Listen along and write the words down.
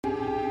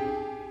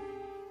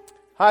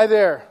Hi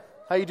there.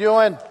 How you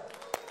doing?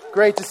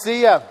 Great to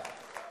see you.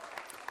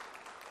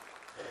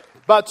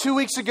 About 2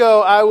 weeks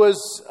ago, I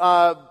was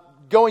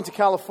going to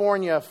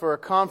California for a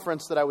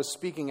conference that I was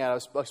speaking at.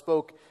 I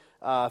spoke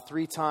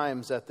 3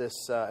 times at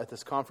this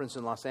conference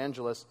in Los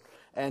Angeles,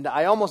 and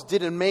I almost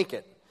didn't make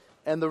it.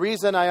 And the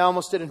reason I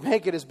almost didn't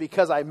make it is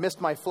because I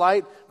missed my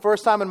flight.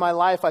 First time in my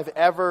life I've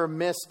ever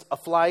missed a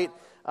flight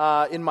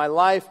in my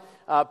life.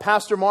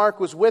 Pastor Mark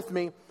was with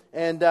me,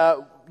 and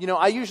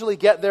I usually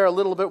get there a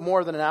little bit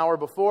more than an hour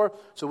before.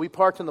 So we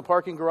parked in the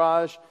parking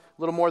garage a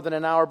little more than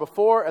an hour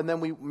before, and then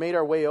we made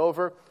our way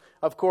over.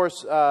 Of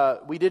course,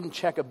 we didn't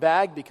check a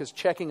bag because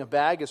checking a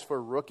bag is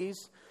for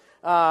rookies.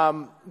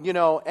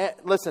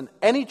 Listen,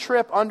 any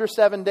trip under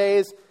 7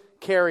 days,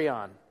 carry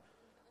on.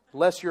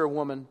 Unless you're a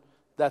woman,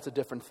 that's a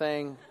different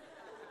thing.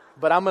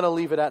 But I'm going to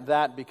leave it at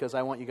that because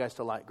I want you guys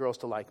girls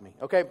to like me.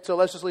 Okay, so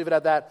let's just leave it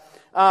at that.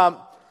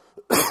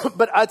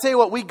 But I tell you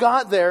what, we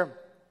got there,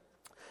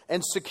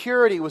 and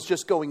security was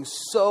just going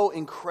so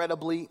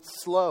incredibly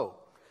slow.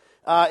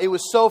 It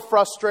was so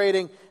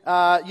frustrating.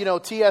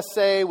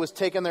 TSA was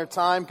taking their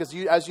time because,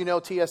 as you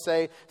know,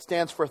 TSA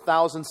stands for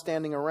 1,000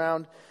 standing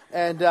around.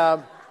 And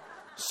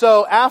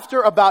so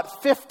after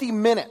about 50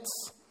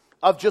 minutes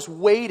of just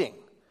waiting,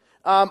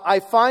 I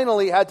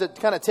finally had to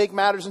kind of take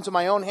matters into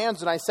my own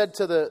hands. And I said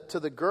to the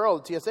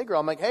TSA girl,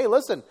 I'm like, hey,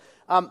 listen,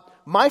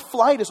 my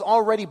flight is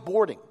already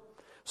boarding.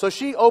 So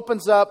she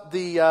opens up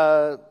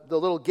the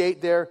little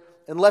gate there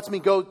and lets me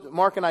go.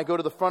 Mark and I go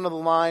to the front of the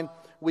line.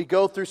 We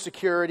go through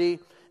security.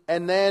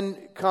 And then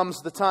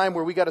comes the time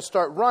where we got to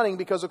start running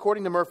because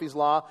according to Murphy's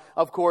Law,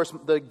 of course,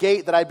 the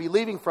gate that I'd be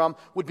leaving from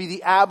would be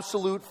the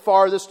absolute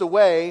farthest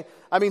away.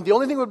 I mean, the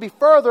only thing that would be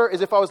further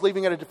is if I was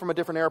leaving from a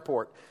different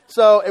airport.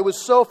 So it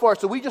was so far.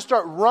 So we just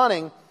start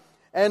running.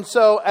 And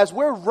so as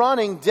we're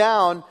running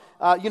down,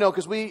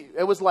 because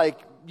it was like,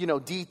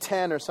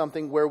 D10 or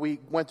something where we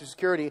went through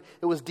security.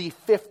 It was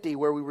D50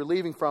 where we were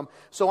leaving from.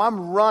 So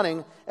I'm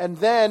running, and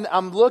then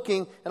I'm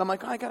looking, and I'm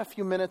like, I got a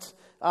few minutes.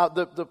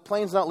 The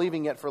plane's not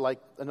leaving yet for like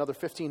another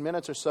 15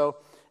 minutes or so.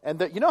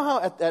 And you know how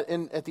at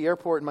the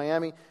airport in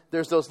Miami,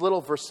 there's those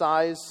little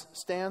Versailles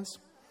stands?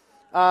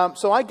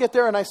 So I get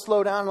there, and I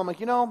slow down, and I'm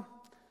like,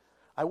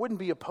 I wouldn't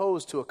be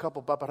opposed to a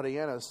couple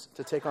paparellenas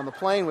to take on the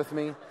plane with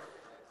me.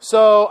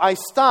 So I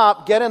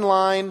stop, get in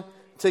line,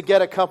 to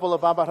get a couple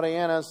of papas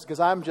rellenas, because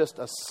I'm just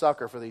a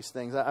sucker for these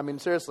things. I mean,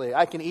 seriously,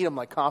 I can eat them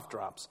like cough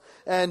drops.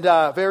 And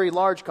very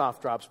large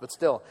cough drops, but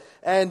still.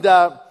 And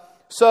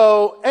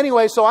so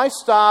I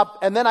stop,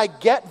 and then I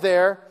get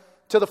there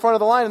to the front of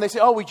the line, and they say,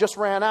 oh, we just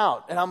ran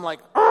out. And I'm like,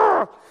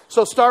 argh!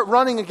 So start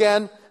running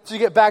again to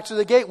get back to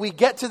the gate. We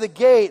get to the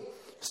gate,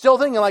 still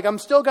thinking, like, I'm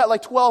still got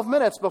like 12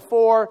 minutes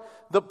before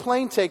the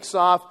plane takes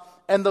off,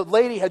 and the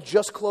lady had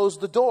just closed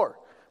the door.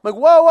 I'm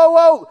like,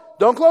 whoa,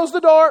 don't close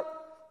the door.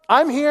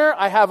 I'm here,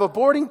 I have a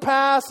boarding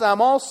pass, I'm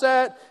all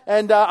set,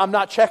 and I'm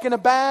not checking a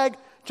bag.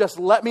 Just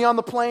let me on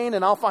the plane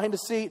and I'll find a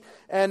seat.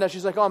 And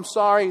she's like, oh, I'm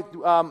sorry,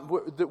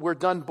 we're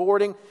done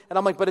boarding. And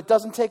I'm like, but it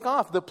doesn't take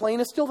off. The plane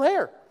is still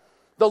there.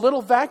 The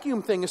little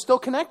vacuum thing is still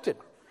connected.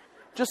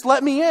 Just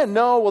let me in.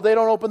 No, well, they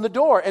don't open the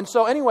door. And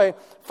so anyway,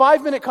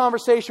 5-minute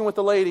conversation with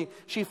the lady.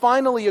 She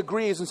finally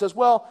agrees and says,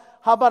 well,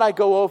 how about I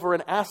go over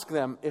and ask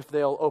them if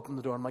they'll open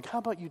the door? I'm like, how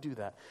about you do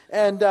that?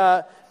 And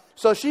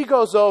so she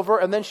goes over,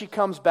 and then she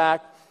comes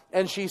back.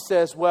 And she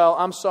says, well,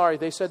 I'm sorry.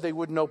 They said they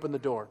wouldn't open the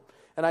door.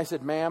 And I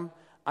said, ma'am,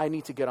 I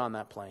need to get on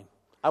that plane.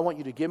 I want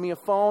you to give me a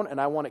phone,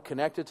 and I want it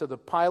connected to the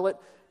pilot.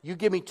 You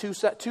give me 2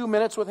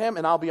 minutes with him,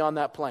 and I'll be on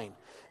that plane.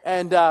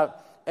 And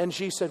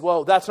she said,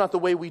 well, that's not the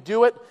way we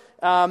do it.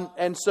 But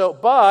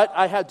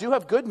I do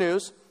have good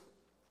news.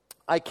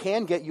 I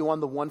can get you on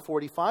the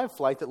 1:45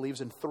 flight that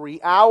leaves in 3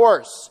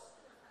 hours.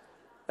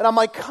 And I'm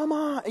like, come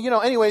on.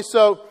 Anyway,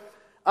 so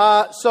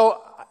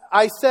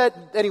I said,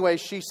 anyway,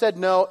 she said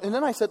no. And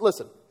then I said,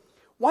 listen,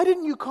 why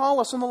didn't you call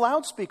us on the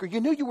loudspeaker? You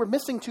knew you were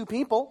missing 2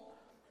 people.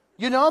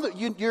 You know that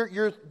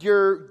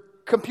your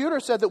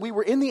computer said that we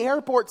were in the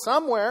airport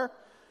somewhere.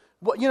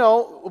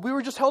 Well, we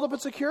were just held up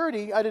at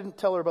security. I didn't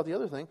tell her about the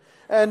other thing.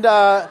 And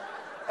I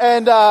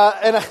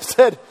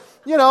said,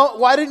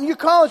 why didn't you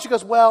call us? She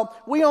goes, well,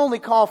 we only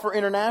call for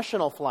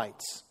international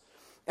flights.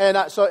 And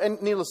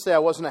needless to say, I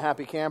wasn't a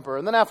happy camper.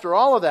 And then after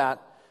all of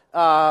that,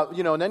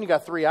 and then you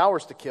got 3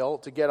 hours to kill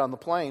to get on the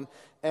plane.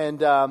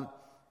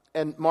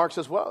 And Mark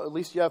says, well, at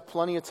least you have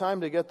plenty of time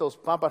to get those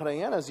papas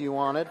rellenas you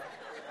wanted.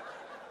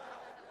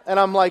 And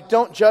I'm like,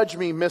 don't judge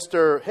me,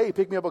 Mr. Hey,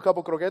 pick me up a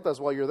couple croquetas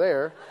while you're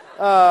there.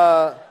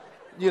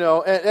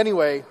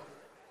 Anyway,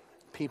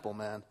 people,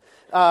 man.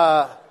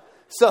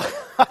 So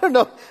I don't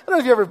know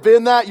if you've ever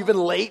been that. You've been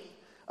late.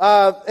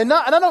 And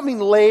I don't mean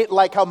late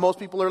like how most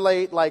people are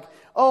late, like,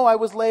 oh, I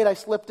was late, I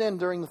slipped in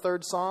during the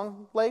 3rd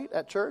song late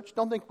at church.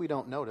 Don't think we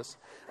don't notice.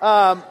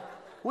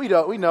 We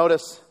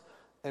notice,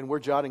 and we're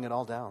jotting it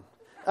all down.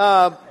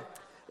 I'm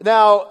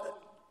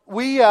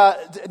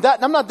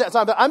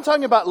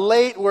talking about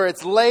late where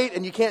it's late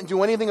and you can't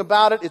do anything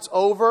about it, it's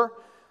over.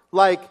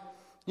 Like,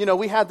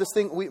 we had this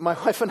thing, my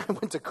wife and I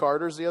went to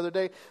Carter's the other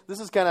day. This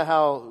is kind of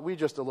how, we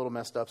just a little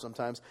messed up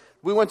sometimes.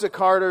 We went to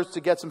Carter's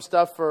to get some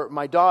stuff for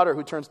my daughter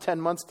who turns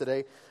 10 months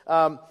today.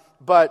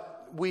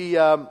 But we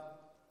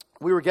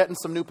were getting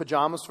some new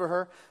pajamas for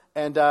her.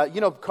 And,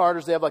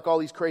 Carter's, they have like all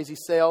these crazy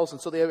sales.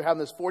 And so they were having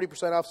this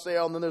 40% off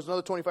sale. And then there's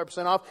another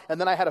 25% off.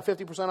 And then I had a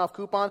 50% off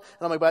coupon. And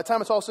I'm like, by the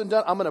time it's all said and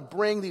done, I'm going to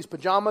bring these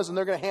pajamas and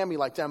they're going to hand me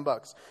like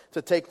 $10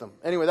 to take them.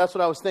 Anyway, that's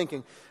what I was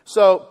thinking.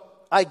 So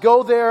I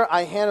go there,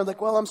 I hand her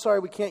like, well, I'm sorry,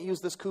 we can't use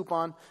this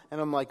coupon.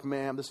 And I'm like,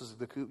 ma'am, this is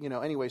the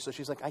coupon, anyway. So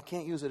she's like, I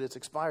can't use it, it's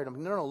expired. I'm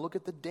like, no, look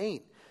at the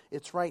date.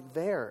 It's right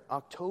there,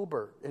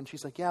 October. And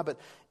she's like, yeah, but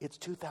it's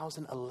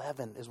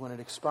 2011 is when it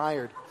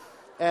expired.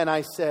 And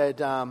I said,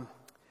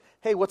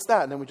 hey, what's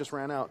that? And then we just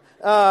ran out.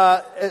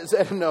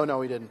 No,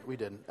 we didn't.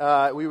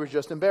 We were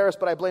just embarrassed,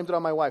 but I blamed it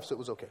on my wife, so it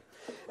was okay.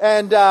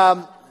 And so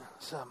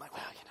I'm like,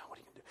 well, what are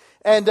you going to do?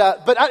 And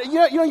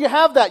but you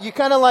have that. You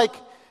kind of like,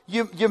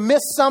 you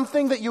miss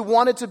something that you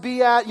wanted to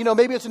be at.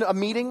 Maybe it's a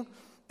meeting,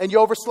 and you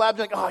overslept.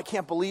 You're like, oh, I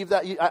can't believe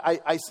that.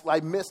 I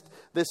missed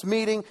this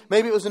meeting.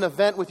 Maybe it was an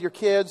event with your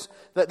kids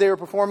that they were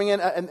performing in,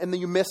 and then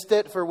you missed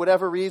it for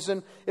whatever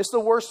reason. It's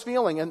the worst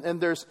feeling. And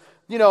there's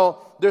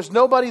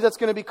nobody that's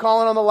going to be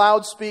calling on the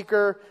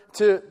loudspeaker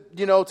to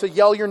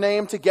yell your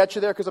name to get you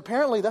there, because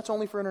apparently that's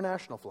only for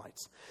international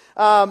flights.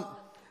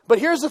 But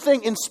here's the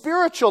thing: in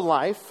spiritual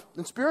life,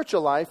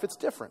 it's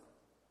different.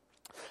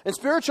 In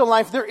spiritual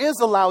life, there is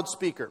a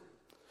loudspeaker.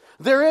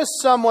 There is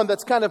someone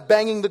that's kind of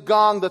banging the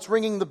gong, that's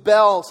ringing the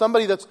bell,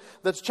 somebody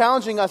that's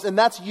challenging us, and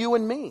that's you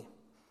and me.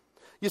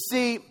 You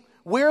see,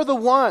 we're the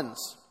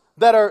ones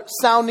that are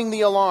sounding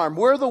the alarm.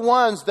 We're the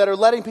ones that are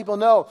letting people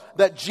know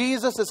that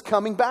Jesus is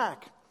coming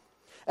back.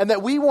 And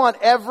that we want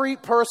every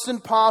person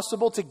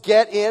possible to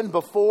get in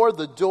before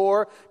the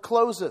door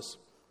closes.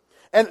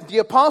 And the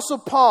Apostle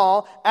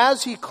Paul,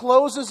 as he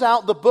closes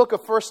out the book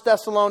of 1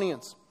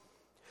 Thessalonians,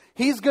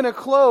 he's going to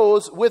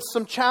close with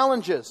some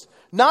challenges.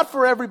 Not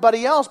for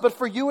everybody else, but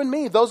for you and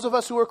me, those of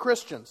us who are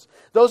Christians,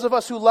 those of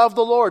us who love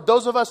the Lord,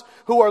 those of us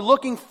who are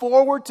looking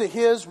forward to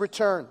His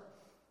return.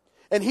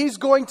 And He's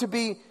going to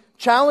be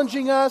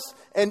challenging us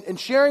and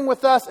sharing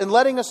with us and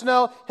letting us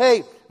know,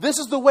 hey, this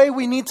is the way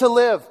we need to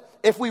live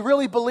if we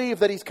really believe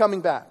that He's coming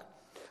back.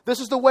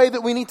 This is the way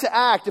that we need to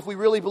act if we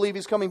really believe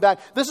He's coming back.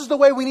 This is the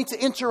way we need to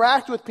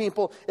interact with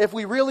people if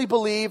we really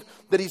believe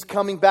that He's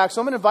coming back. So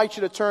I'm going to invite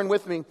you to turn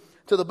with me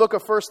to the book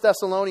of 1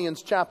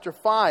 Thessalonians chapter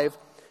 5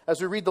 as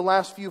we read the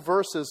last few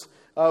verses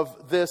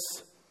of this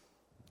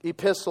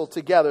epistle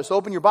together. So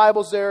open your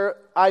Bibles there,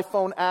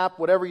 iPhone app,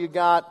 whatever you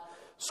got,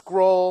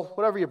 scroll,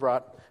 whatever you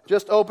brought.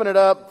 Just open it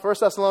up, 1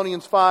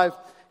 Thessalonians 5.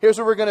 Here's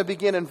where we're going to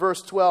begin in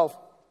verse 12.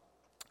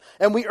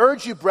 And we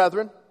urge you,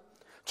 brethren,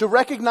 to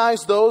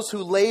recognize those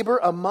who labor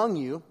among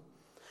you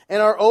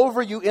and are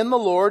over you in the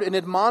Lord and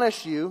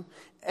admonish you,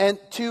 and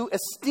to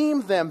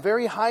esteem them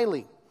very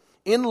highly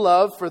in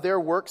love for their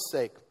work's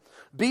sake.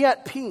 Be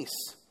at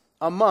peace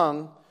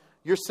among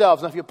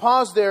yourselves. Now, if you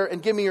pause there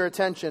and give me your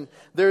attention,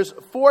 there's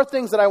 4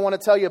 things that I want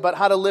to tell you about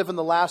how to live in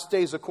the last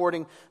days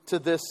according to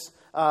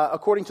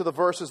the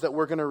verses that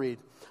we're going to read.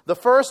 The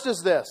first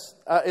is this.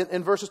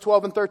 In verses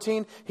 12 and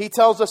 13, he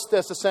tells us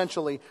this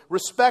essentially: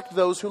 respect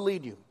those who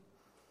lead you.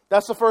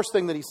 That's the first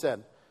thing that he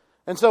said.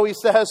 And so he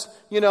says,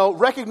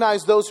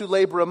 recognize those who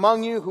labor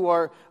among you, who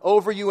are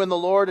over you in the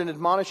Lord, and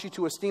admonish you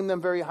to esteem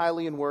them very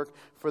highly in work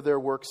for their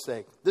work's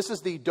sake. This is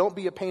the don't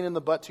be a pain in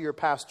the butt to your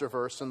pastor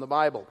verse in the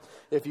Bible,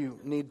 if you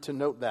need to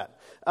note that.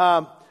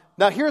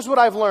 Now, here's what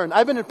I've learned.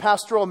 I've been in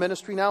pastoral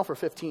ministry now for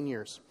 15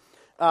 years.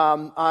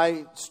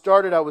 I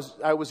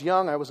was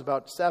young. I was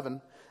about 7.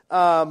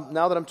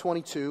 Now that I'm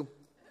 22.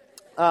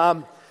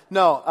 I've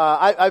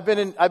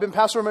been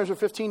pastoral ministry for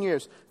 15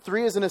 years.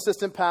 3 as an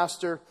assistant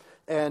pastor,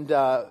 and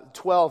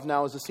 12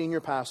 now as a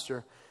senior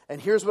pastor. And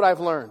here's what I've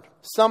learned.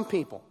 Some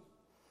people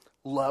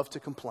love to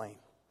complain.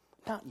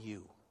 Not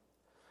you.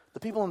 The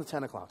people in the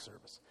 10 o'clock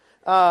service.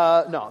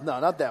 No,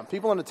 not them.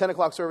 People in the 10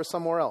 o'clock service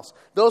somewhere else.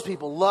 Those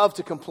people love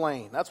to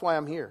complain. That's why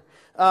I'm here.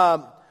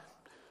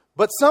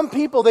 But some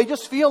people, they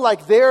just feel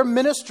like their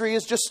ministry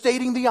is just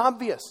stating the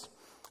obvious.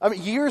 I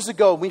mean, years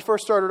ago, when we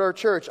first started our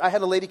church, I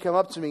had a lady come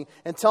up to me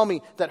and tell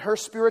me that her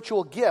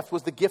spiritual gift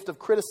was the gift of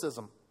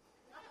criticism.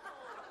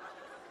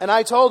 And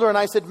I told her, and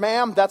I said,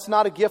 ma'am, that's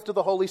not a gift of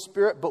the Holy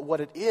Spirit, but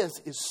what it is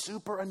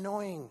super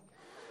annoying.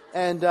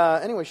 And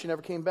anyway, she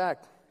never came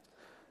back.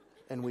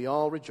 And we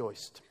all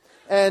rejoiced.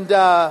 And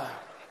but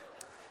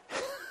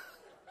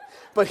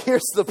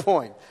here's the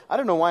point. I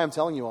don't know why I'm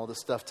telling you all this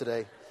stuff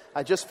today.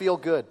 I just feel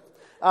good.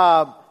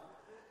 The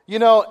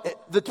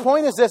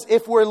point is this: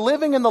 if we're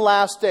living in the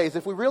last days,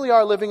 if we really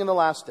are living in the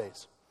last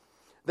days,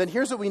 then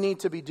here's what we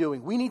need to be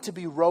doing. We need to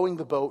be rowing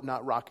the boat,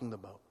 not rocking the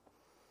boat.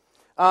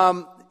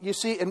 You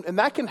see, and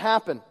that can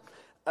happen.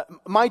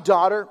 My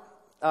daughter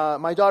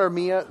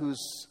Mia,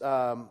 who's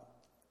 5,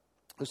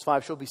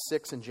 she'll be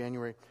 6 in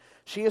January.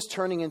 She is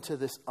turning into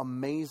this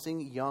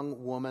amazing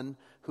young woman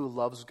who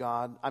loves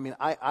God. I mean,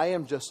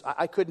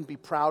 I couldn't be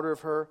prouder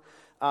of her.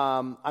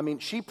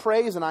 She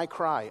prays and I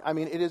cry. I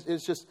mean,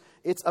 it's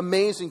it's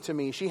amazing to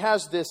me. She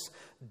has this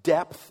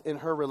depth in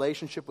her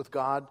relationship with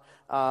God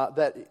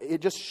that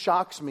it just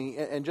shocks me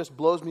and just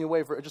blows me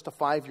away for just a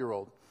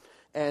 5-year-old.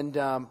 And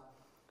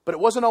but it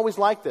wasn't always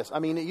like this. I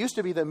mean, it used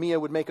to be that Mia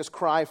would make us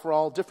cry for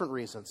all different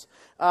reasons.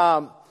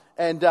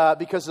 And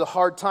because of the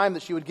hard time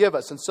that she would give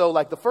us. And so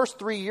like the first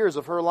 3 years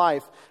of her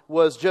life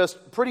was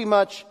just pretty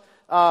much,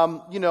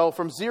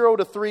 from 0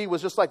 to 3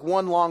 was just like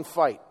one long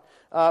fight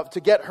to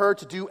get her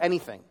to do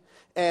anything.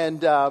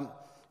 And,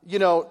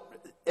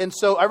 and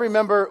so I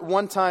remember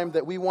one time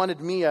that we wanted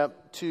Mia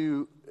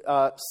to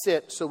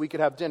sit so we could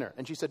have dinner.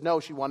 And she said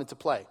no, she wanted to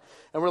play.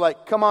 And we're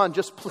like, come on,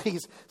 just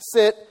please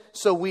sit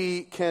so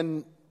we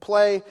can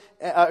play,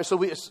 so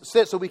we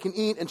sit so we can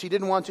eat. And she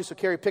didn't want to, so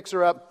Carrie picks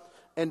her up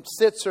and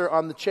sits her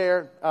on the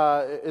chair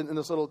in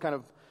this little kind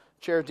of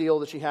chair deal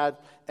that she had.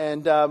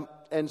 And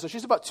so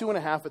she's about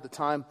 2.5 at the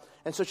time.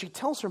 And so she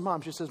tells her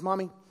mom, she says,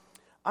 Mommy,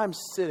 I'm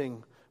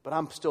sitting, but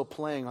I'm still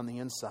playing on the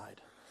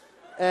inside.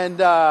 And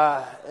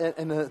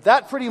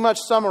that pretty much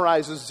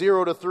summarizes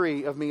 0 to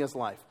 3 of Mia's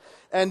life.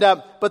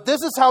 But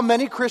this is how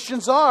many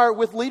Christians are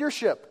with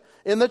leadership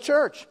in the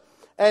church.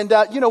 And,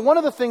 one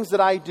of the things that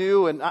I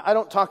do, and I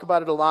don't talk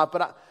about it a lot,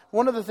 but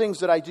one of the things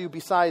that I do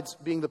besides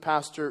being the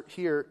pastor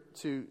here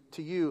to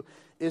you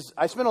is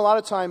I spend a lot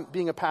of time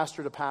being a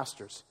pastor to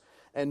pastors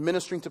and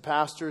ministering to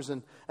pastors.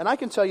 And I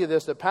can tell you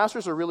this, that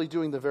pastors are really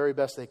doing the very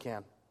best they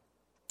can.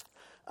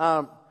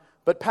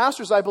 But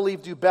pastors, I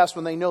believe, do best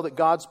when they know that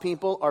God's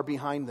people are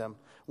behind them.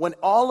 When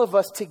all of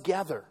us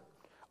together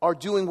are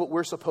doing what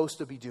we're supposed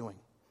to be doing.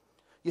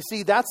 You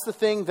see, that's the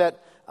thing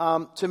that,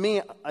 to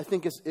me, I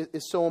think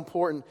is so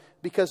important.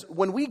 Because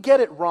when we get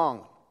it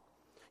wrong,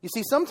 you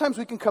see, sometimes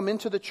we can come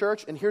into the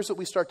church, and here's what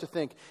we start to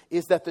think,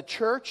 is that the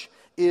church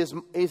is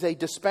a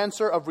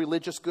dispenser of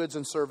religious goods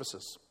and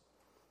services.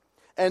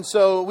 And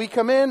so we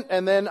come in,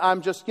 and then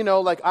I'm just,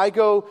 I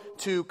go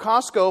to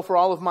Costco for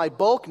all of my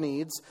bulk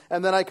needs,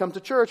 and then I come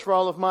to church for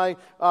all of my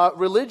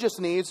religious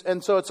needs.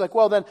 And so it's like,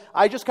 well, then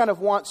I just kind of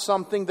want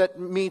something that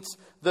meets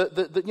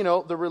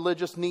the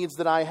religious needs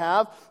that I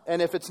have.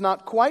 And if it's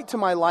not quite to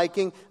my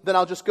liking, then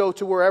I'll just go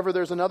to wherever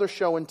there's another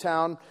show in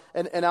town,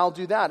 and I'll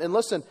do that. And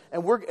listen,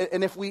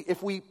 and if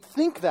we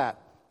think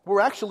that, we're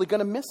actually going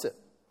to miss it.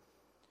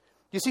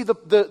 You see,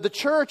 the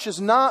church is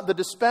not the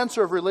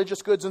dispenser of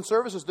religious goods and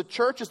services. The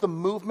church is the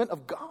movement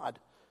of God.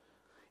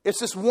 It's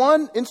this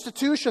one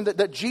institution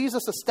that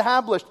Jesus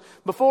established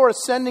before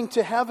ascending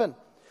to heaven.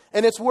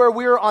 And it's where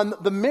we're on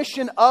the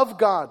mission of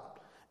God.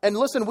 And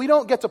listen, we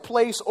don't get to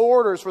place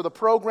orders for the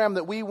program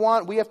that we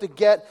want. We have to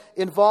get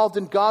involved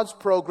in God's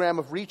program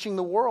of reaching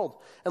the world.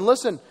 And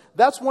listen,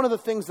 that's one of the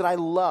things that I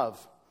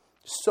love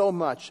so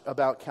much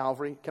about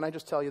Calvary. Can I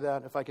just tell you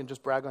that? If I can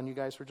just brag on you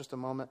guys for just a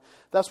moment.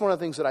 That's one of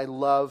the things that I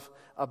love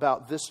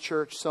about this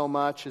church so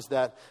much is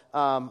that,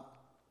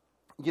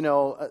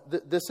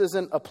 this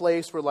isn't a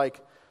place where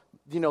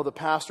the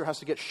pastor has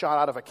to get shot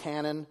out of a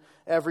cannon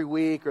every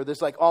week or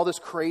there's all this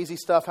crazy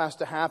stuff has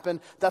to happen.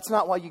 That's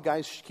not why you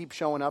guys keep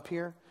showing up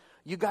here.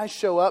 You guys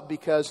show up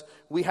because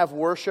we have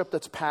worship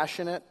that's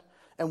passionate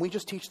and we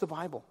just teach the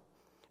Bible.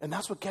 And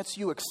that's what gets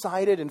you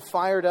excited and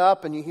fired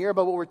up. And you hear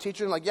about what we're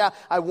teaching.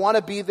 I want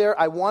to be there.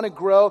 I want to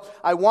grow.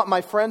 I want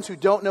my friends who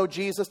don't know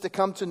Jesus to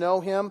come to know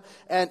Him.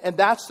 And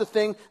that's the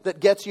thing that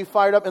gets you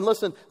fired up. And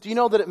listen, do you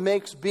know that it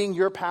makes being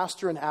your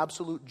pastor an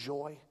absolute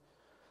joy?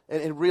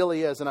 And it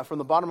really is. And from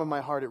the bottom of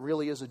my heart, it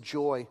really is a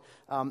joy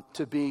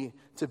to be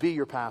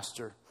your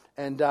pastor.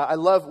 And I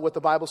love what the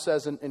Bible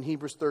says in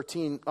Hebrews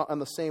 13 along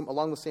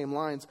the same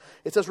lines.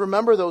 It says,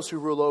 remember those who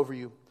rule over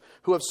you,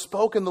 who have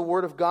spoken the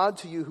word of God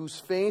to you, whose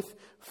faith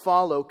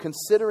follow,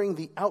 considering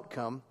the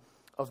outcome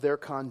of their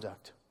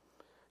conduct.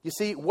 You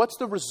see, what's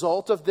the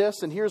result of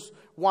this? And here's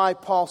why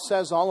Paul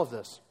says all of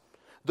this.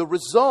 The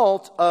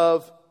result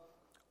of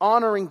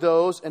honoring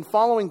those and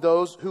following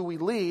those who we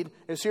lead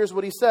is, here's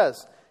what he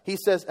says. He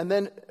says, and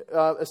then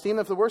esteem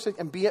them for the worst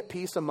and be at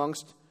peace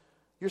amongst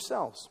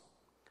yourselves.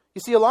 You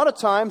see, a lot of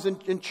times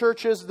in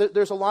churches,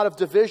 there's a lot of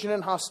division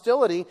and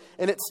hostility,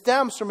 and it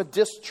stems from a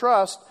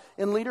distrust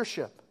in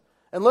leadership.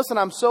 And listen,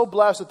 I'm so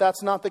blessed that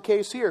that's not the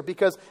case here,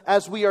 because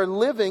as we are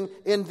living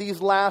in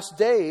these last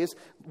days,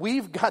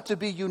 we've got to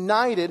be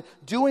united,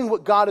 doing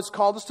what God has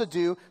called us to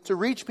do, to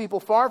reach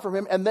people far from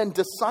Him, and then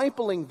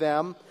discipling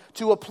them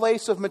to a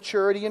place of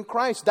maturity in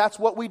Christ. That's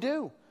what we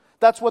do.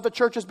 That's what the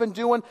church has been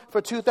doing for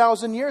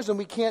 2,000 years, and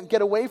we can't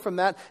get away from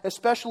that,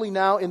 especially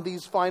now in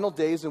these final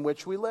days in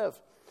which we live.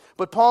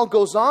 But Paul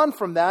goes on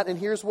from that, and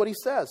here's what he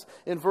says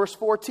in verse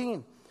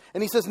 14.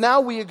 And he says, now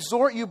we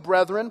exhort you,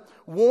 brethren,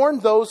 warn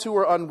those who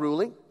are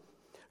unruly,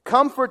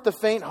 comfort the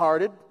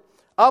faint-hearted,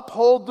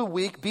 uphold the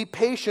weak, be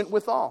patient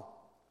with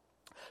all.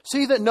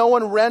 See that no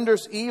one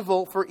renders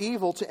evil for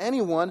evil to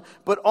anyone,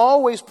 but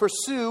always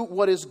pursue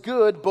what is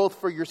good both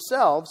for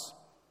yourselves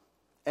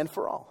and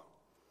for all.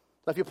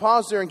 Now, if you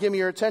pause there and give me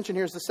your attention,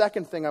 here's the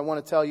second thing I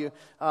want to tell you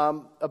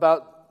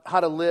about how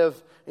to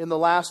live in the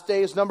last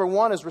days. Number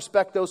one is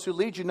respect those who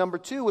lead you. Number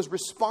two is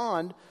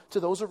respond to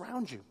those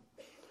around you.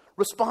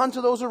 Respond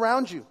to those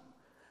around you.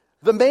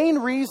 The main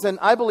reason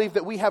I believe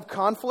that we have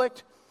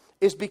conflict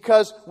is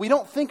because we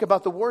don't think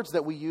about the words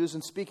that we use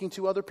in speaking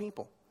to other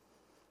people.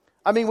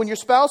 I mean, when your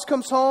spouse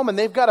comes home and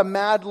they've got a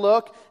mad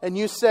look and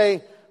you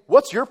say,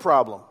 "What's your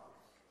problem?"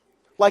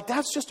 Like,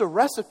 that's just a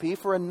recipe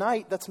for a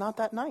night that's not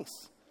that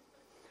nice.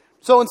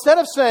 So instead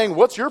of saying,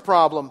 "What's your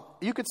problem?"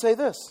 you could say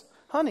this: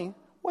 "Honey,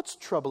 what's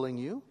troubling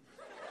you?"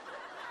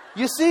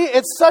 You see,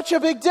 it's such a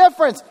big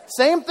difference.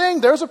 Same thing,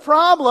 there's a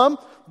problem,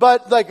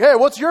 but like, "Hey,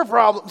 what's your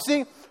problem?"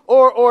 See,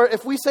 or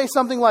if we say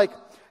something like,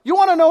 "You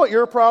want to know what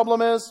your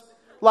problem is?"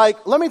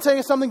 Like, let me tell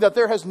you something, that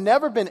there has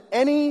never been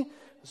any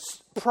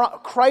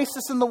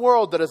crisis in the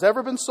world that has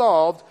ever been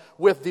solved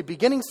with the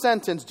beginning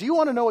sentence, "Do you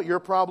want to know what your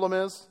problem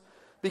is?"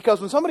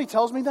 Because when somebody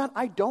tells me that,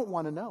 I don't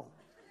want to know.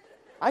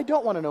 I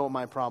don't want to know what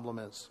my problem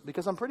is,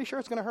 because I'm pretty sure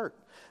it's going to hurt.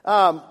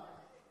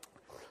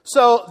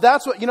 So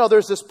that's what,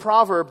 there's this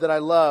proverb that I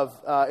love.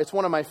 It's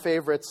one of my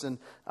favorites, and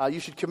you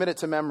should commit it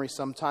to memory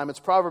sometime. It's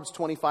Proverbs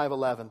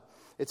 25:11.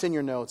 It's in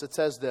your notes. It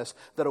says this,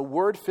 that a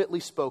word fitly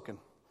spoken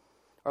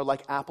are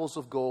like apples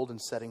of gold in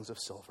settings of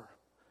silver.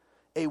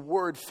 A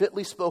word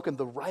fitly spoken,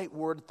 the right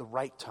word at the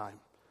right time,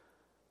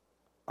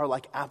 are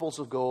like apples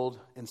of gold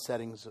in a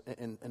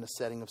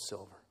setting of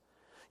silver.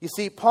 You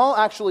see, Paul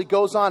actually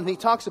goes on and he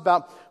talks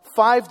about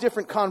 5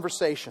 different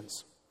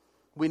conversations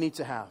we need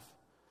to have.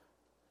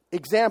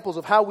 Examples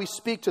of how we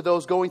speak to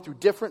those going through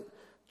different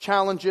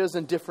challenges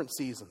and different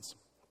seasons.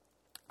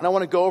 And I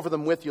want to go over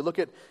them with you. Look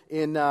at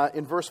in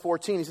verse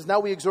 14. He says, "Now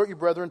we exhort you,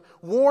 brethren,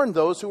 warn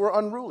those who are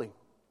unruly."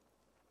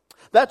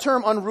 That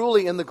term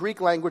unruly in the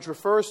Greek language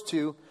refers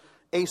to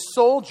a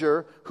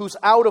soldier who's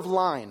out of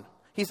line.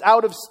 He's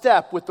out of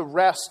step with the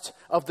rest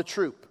of the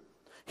troop.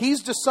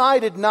 He's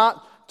decided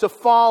not to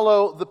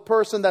follow the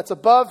person that's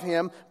above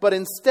him, but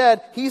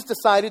instead he's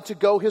decided to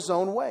go his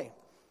own way.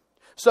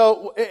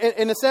 So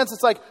in a sense,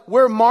 it's like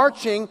we're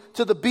marching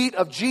to the beat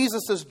of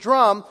Jesus'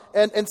 drum,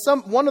 and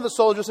one of the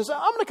soldiers says, "I'm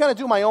going to kind of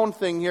do my own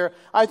thing here.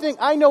 I think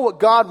I know what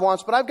God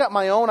wants, but I've got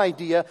my own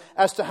idea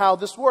as to how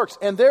this works."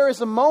 And there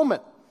is a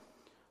moment.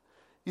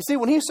 You see,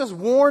 when he says,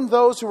 "Warn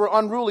those who are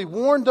unruly,"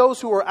 warn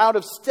those who are out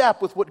of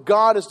step with what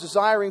God is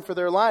desiring for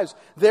their lives,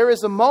 there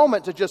is a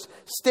moment to just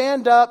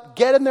stand up,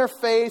 get in their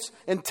face,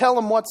 and tell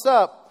them what's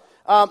up.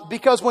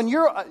 Because when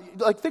you're,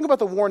 like, think about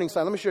the warning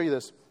sign. Let me show you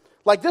this.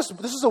 Like, this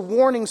is a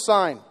warning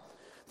sign.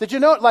 Did you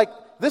know, like,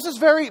 this is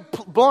very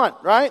blunt,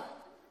 right?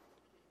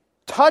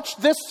 Touch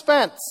this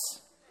fence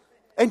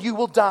and you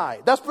will die.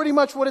 That's pretty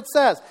much what it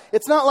says.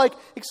 It's not like,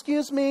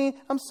 "Excuse me,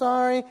 I'm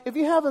sorry, if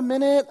you have a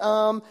minute,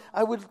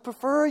 I would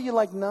prefer you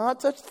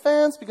not touch the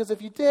fence, because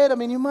if you did,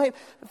 you might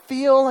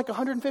feel like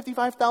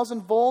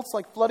 155,000 volts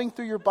flooding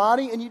through your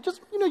body, and you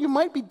just, you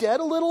might be dead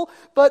a little,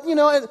 but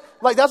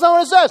that's not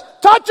what it says.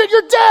 Touch it,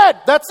 you're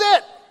dead. That's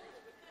it.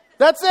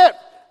 That's it."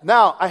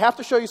 Now, I have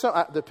to show you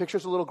something. The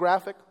picture's a little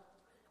graphic,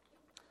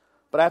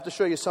 but I have to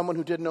show you someone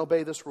who didn't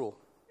obey this rule.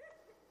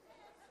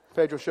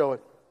 Pedro, show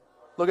it.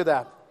 Look at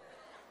that.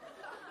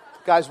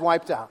 Guy's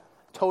wiped out.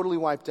 Totally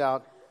wiped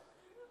out.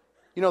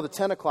 The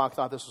 10 o'clock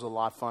thought this was a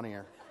lot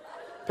funnier.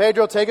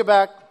 Pedro, take it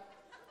back.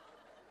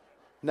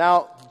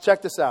 Now,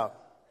 check this out.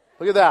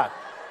 Look at that.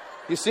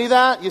 You see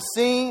that? You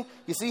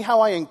see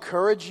how I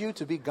encourage you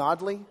to be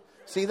godly?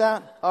 See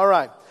that? All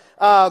right.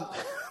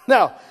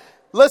 Now,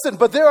 listen,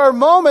 but there are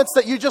moments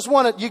that you just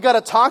you got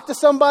to talk to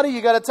somebody.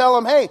 You got to tell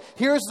them, "Hey,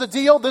 here's the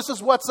deal. This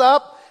is what's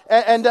up."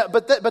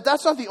 But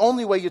that's not the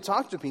only way you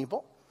talk to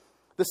people.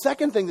 The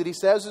second thing that he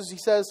says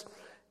is,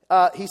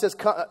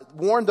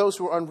 warn those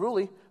who are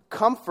unruly,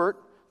 comfort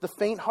the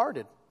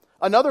faint-hearted.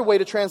 Another way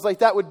to translate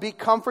that would be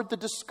comfort the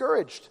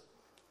discouraged.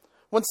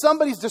 When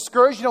somebody's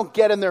discouraged, you don't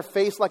get in their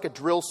face like a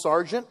drill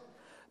sergeant.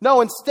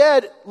 No,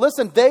 instead,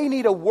 listen, they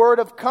need a word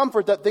of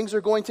comfort that things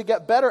are going to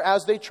get better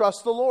as they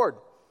trust the Lord.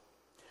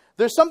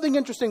 There's something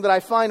interesting that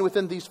I find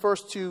within these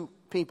first 2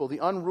 people, the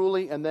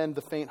unruly and then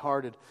the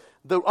faint-hearted.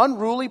 The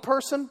unruly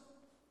person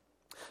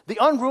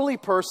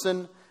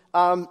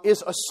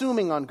is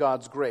assuming on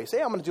God's grace.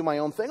 "Hey, I'm going to do my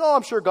own thing. Oh,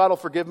 I'm sure God will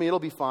forgive me. It'll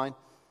be fine."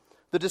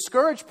 The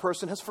discouraged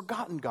person has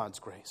forgotten God's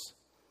grace.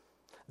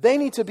 They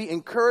need to be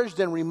encouraged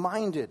and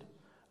reminded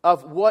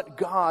of what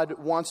God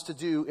wants to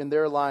do in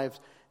their lives,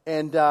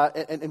 and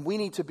we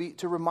need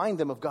to remind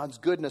them of God's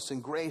goodness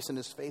and grace and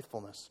His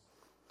faithfulness.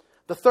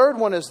 The third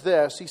one is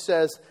this. He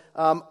says,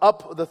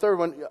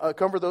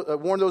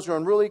 warn those who are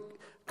unruly,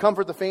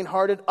 comfort the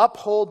faint-hearted,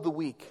 uphold the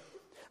weak.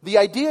 The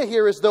idea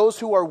here is those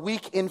who are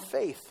weak in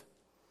faith.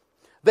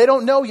 They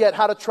don't know yet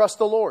how to trust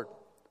the Lord.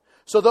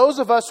 So those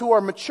of us who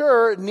are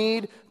mature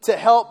need to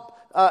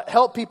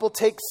help people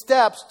take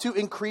steps to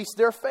increase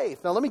their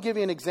faith. Now, let me give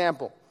you an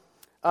example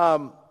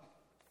from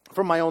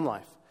my own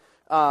life.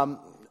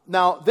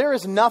 Now, there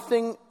is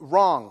nothing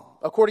wrong,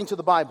 according to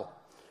the Bible.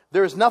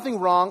 There is nothing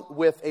wrong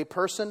with a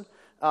person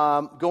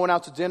going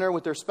out to dinner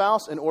with their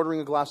spouse and ordering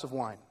a glass of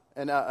wine.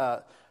 And,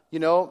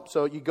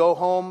 so you go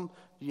home,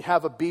 you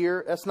have a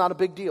beer. That's not a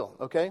big deal,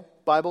 okay?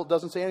 Bible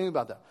doesn't say anything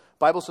about that.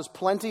 Bible says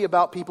plenty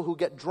about people who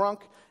get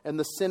drunk and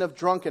the sin of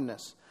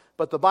drunkenness.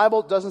 But the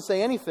Bible doesn't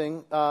say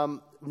anything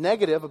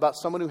negative about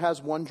someone who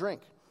has one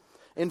drink.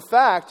 In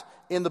fact,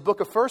 in the book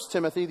of 1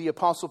 Timothy, the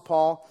Apostle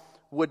Paul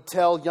would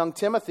tell young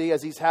Timothy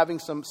as he's having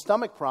some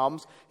stomach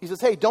problems, he says,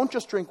 hey, don't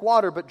just drink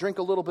water, but drink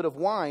a little bit of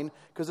wine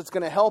because it's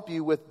going to help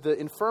you with the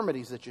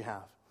infirmities that you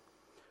have.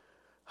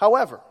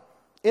 However,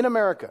 in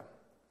America,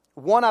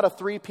 1 out of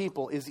 3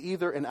 people is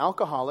either an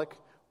alcoholic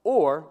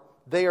or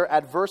they are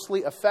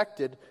adversely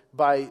affected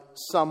by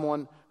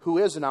someone who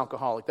is an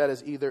alcoholic. That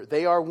is, either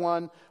they are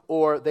one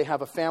or they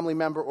have a family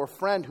member or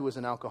friend who is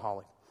an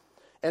alcoholic.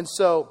 And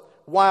so,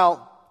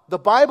 while the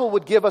Bible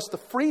would give us the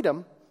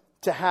freedom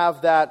to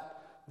have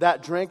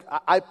that drink,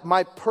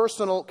 my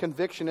personal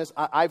conviction is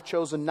I've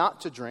chosen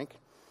not to drink.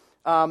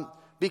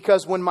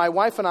 Because when my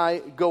wife and I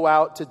go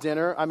out to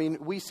dinner, I mean,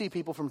 we see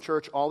people from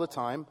church all the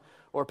time,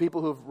 or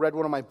people who've read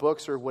one of my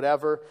books or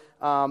whatever,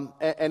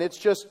 and it's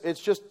just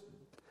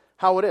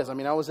how it is. I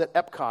mean, I was at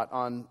Epcot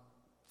on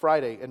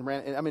Friday and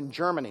I'm in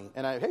Germany,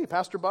 and hey,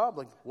 Pastor Bob,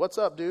 like, what's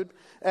up, dude?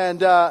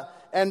 And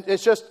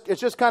it's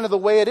just kind of the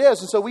way it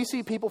is. And so we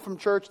see people from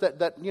church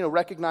that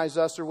recognize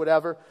us or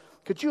whatever.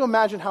 Could you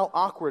imagine how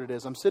awkward it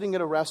is? I'm sitting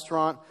in a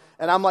restaurant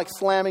and I'm like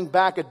slamming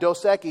back a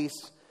Dos Equis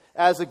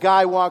as a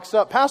guy walks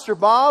up. Pastor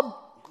Bob?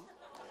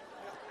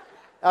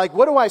 Like,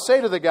 what do I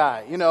say to the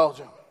guy?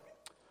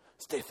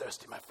 Stay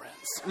thirsty, my friends.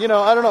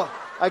 I don't know.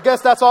 I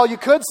guess that's all you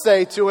could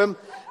say to him.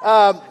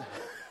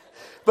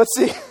 But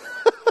see,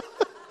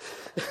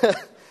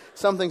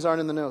 some things aren't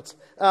in the notes.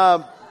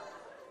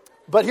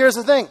 But here's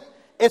the thing.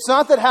 It's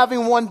not that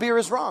having one beer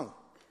is wrong.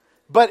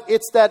 But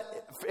it's that,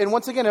 and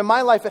once again, in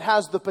my life, it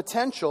has the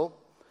potential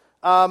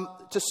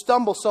to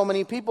stumble so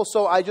many people,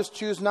 so I just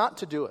choose not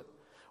to do it.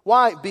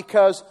 Why?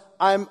 Because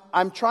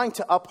I'm trying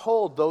to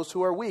uphold those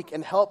who are weak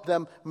and help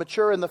them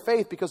mature in the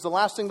faith, because the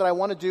last thing that I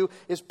want to do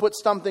is put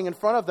something in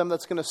front of them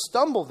that's going to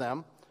stumble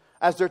them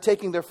as they're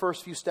taking their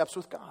first few steps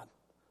with God.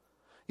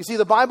 You see,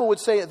 the Bible would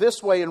say it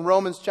this way in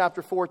Romans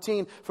chapter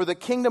 14, for the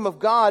kingdom of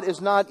God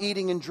is not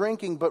eating and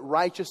drinking, but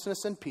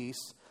righteousness and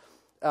peace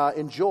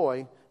and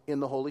joy in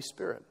the Holy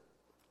Spirit.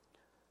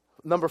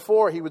 Number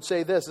 4, he would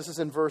say this is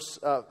in verse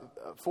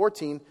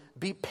 14,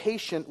 be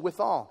patient with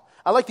all.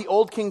 I like the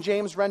old King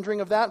James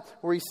rendering of that,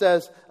 where he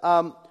says,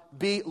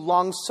 be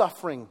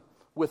long-suffering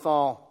with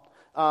all.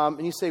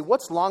 And you say,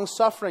 what's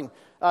long-suffering?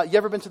 You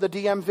ever been to the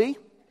DMV?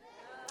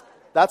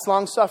 That's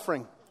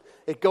long-suffering.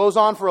 It goes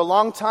on for a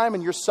long time,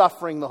 and you're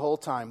suffering the whole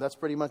time. That's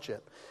pretty much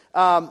it.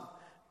 But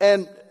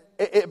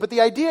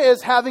the idea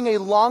is having a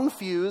long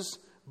fuse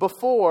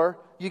before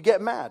you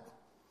get mad.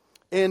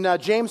 In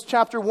James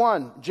chapter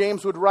 1,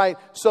 James would write,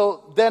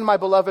 so then, my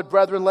beloved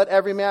brethren, let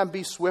every man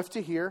be swift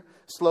to hear,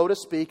 slow to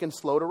speak, and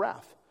slow to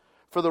wrath.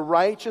 For the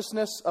wrath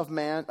of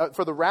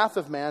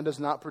man does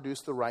not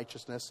produce the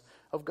righteousness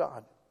of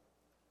God.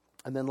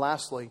 And then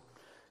lastly,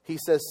 he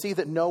says, see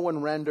that no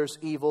one renders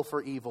evil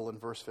for evil in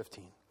verse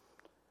 15.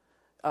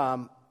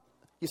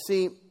 You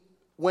see,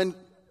 when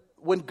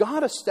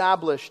God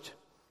established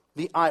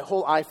the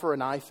whole eye for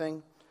an eye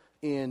thing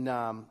in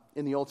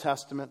the Old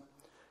Testament,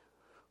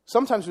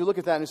 sometimes we look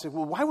at that and we say,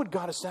 well, why would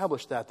God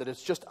establish that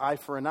it's just eye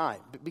for an eye?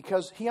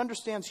 Because he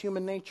understands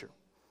human nature.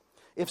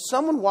 If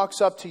someone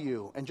walks up to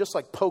you and just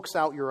like pokes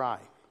out your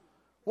eye,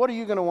 what are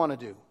you going to want to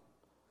do?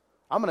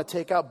 I'm going to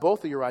take out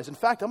both of your eyes. In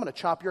fact, I'm going to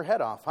chop your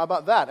head off. How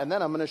about that? And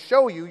then I'm going to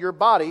show you your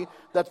body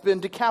that's been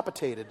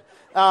decapitated.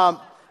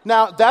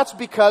 Now, that's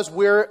because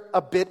we're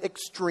a bit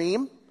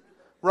extreme,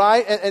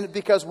 right? And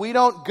because we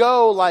don't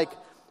go like,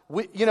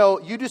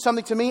 you do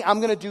something to me, I'm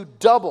going to do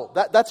double.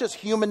 That's just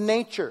human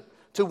nature,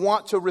 to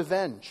want to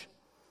revenge.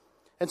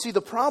 And see,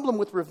 the problem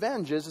with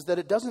revenge is that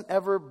it doesn't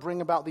ever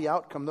bring about the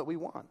outcome that we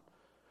want.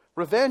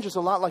 Revenge is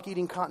a lot like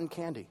eating cotton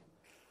candy.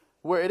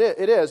 Where it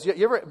is. You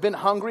ever been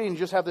hungry and you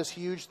just have this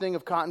huge thing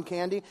of cotton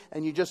candy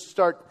and you just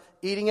start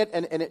eating it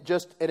and it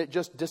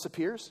just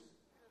disappears?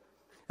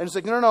 And it's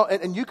like, no.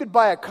 And you could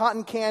buy a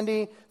cotton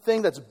candy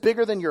thing that's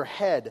bigger than your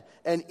head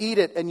and eat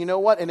it, and you know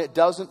what? And it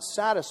doesn't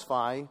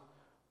satisfy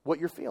what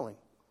you're feeling.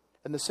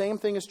 And the same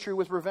thing is true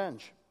with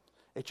revenge.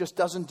 It just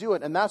doesn't do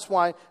it. And that's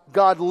why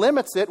God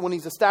limits it when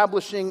he's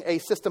establishing a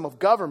system of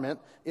government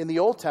in the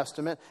Old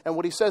Testament. And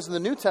what he says in the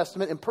New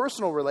Testament in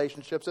personal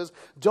relationships is,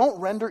 don't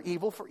render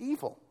evil for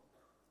evil.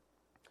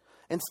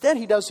 Instead,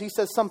 he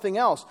says something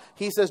else.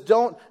 He says,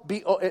 don't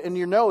be, in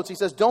your notes, he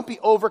says, don't be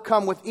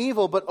overcome with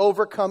evil, but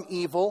overcome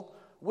evil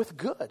with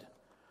good.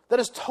 That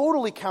is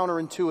totally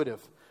counterintuitive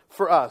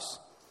for us.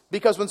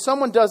 Because when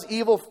someone does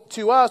evil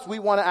to us, we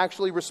want to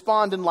actually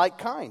respond in like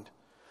kind.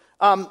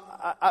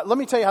 Let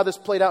me tell you how this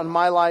played out in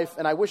my life,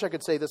 and I wish I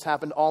could say this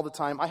happened all the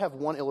time. I have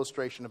one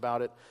illustration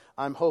about it.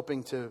 I'm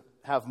hoping to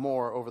have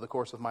more over the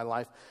course of my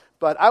life.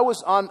 But I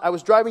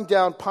was driving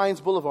down Pines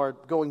Boulevard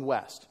going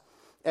west,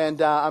 and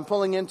I'm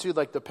pulling into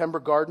like the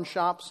Pembroke Garden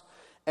shops,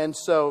 and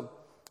so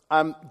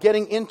I'm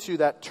getting into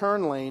that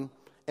turn lane,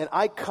 and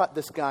I cut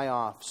this guy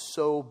off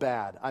so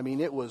bad. I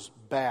mean, it was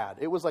bad.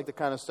 It was like the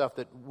kind of stuff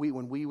that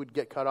when we would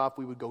get cut off,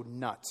 we would go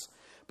nuts.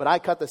 But I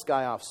cut this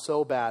guy off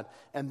so bad.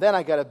 And then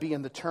I got to be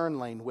in the turn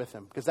lane with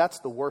him. Because that's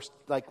the worst.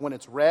 Like when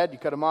it's red, you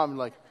cut him off and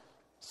you're like,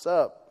 what's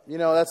up?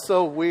 That's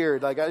so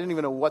weird. Like I didn't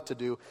even know what to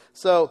do.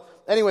 So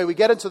anyway, we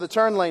get into the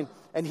turn lane.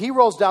 And he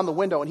rolls down the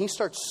window and he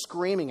starts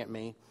screaming at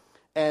me.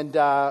 And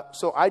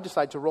so I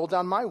decide to roll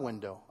down my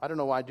window. I don't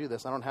know why I do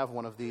this. I don't have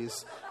one of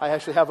these. I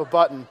actually have a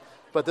button,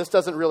 but this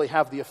doesn't really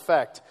have the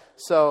effect.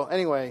 So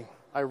anyway,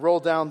 I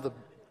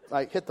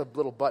hit the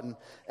little button.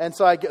 And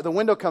so the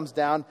window comes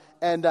down,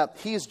 and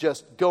he's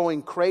just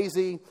going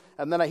crazy.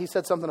 And then he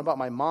said something about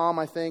my mom,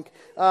 I think,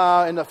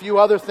 and a few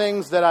other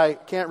things that I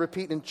can't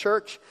repeat in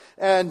church.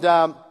 And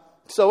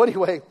so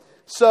anyway,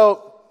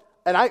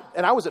 and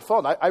I was at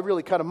fault. I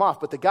really cut him off.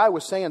 But the guy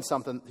was saying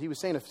something. He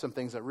was saying some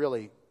things that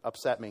really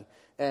upset me.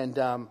 And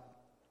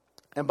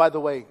by the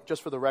way,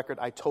 just for the record,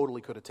 I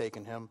totally could have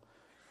taken him.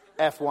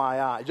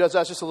 FYI.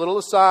 That's just a little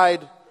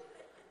aside.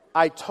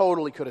 I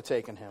totally could have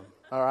taken him.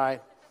 All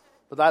right?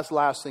 But that's the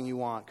last thing you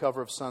want.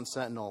 Cover of Sun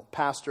Sentinel.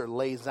 Pastor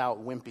lays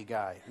out wimpy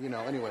guy.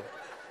 Anyway.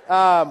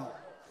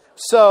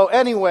 So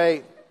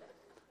anyway,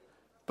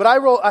 but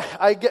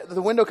I get,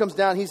 the window comes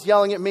down. He's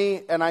yelling at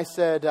me. And I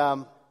said,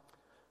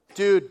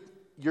 dude,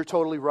 you're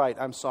totally right.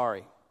 I'm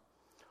sorry.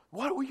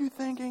 What were you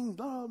thinking?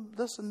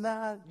 This and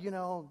that,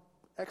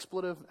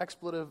 expletive.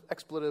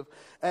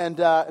 And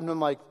I'm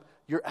like,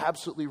 you're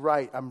absolutely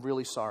right. I'm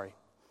really sorry.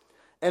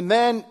 And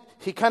then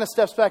he kind of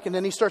steps back and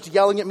then he starts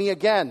yelling at me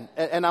again.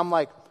 And I'm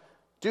like,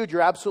 dude,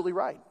 you're absolutely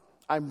right.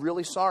 I'm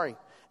really sorry.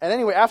 And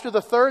anyway, after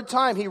the third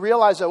time, he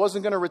realized I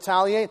wasn't going to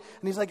retaliate.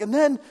 And he's like, and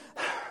then,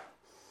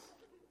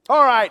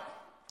 all right,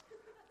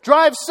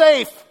 drive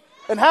safe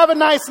and have a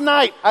nice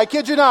night. I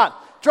kid you not.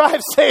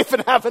 Drive safe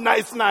and have a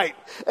nice night.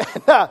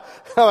 And I'm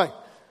like,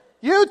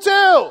 you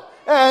too.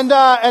 And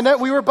then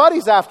we were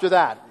buddies after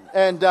that.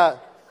 And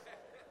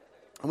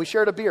we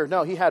shared a beer.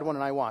 No, he had one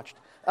and I watched.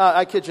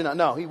 I kid you not.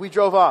 No, we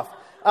drove off.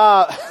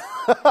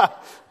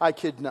 I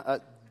kid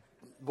not.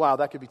 Wow,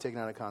 that could be taken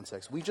out of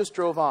context. We just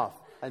drove off.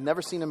 I'd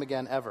never seen him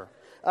again, ever.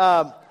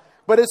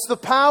 But it's the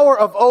power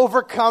of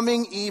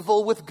overcoming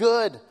evil with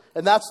good.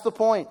 And that's the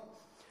point.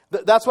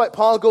 That's why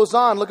Paul goes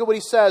on. Look at what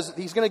he says.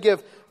 He's going to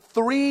give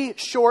 3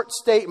 short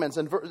statements,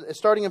 and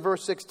starting in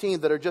verse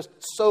 16, that are just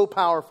so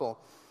powerful.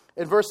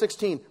 In verse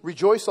 16,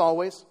 rejoice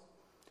always,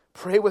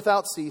 pray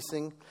without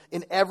ceasing,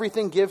 in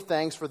everything give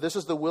thanks, for this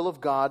is the will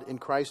of God in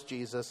Christ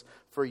Jesus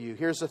for you.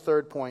 Here's the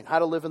third point, how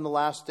to live in the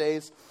last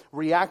days.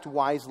 React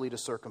wisely to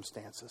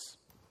circumstances.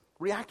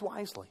 React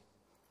wisely.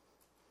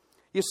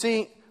 You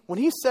see, when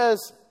he says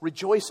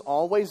rejoice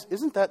always,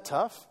 isn't that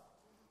tough?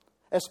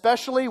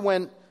 Especially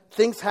when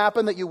things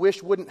happen that you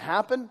wish wouldn't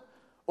happen,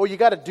 or you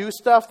got to do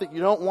stuff that you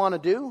don't want to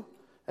do,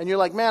 and you're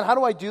like, man, how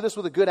do I do this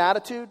with a good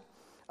attitude?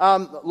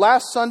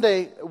 Last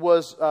Sunday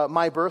was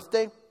my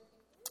birthday,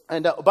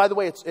 and by the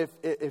way,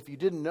 if you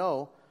didn't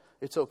know,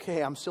 it's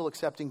okay. I'm still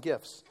accepting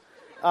gifts.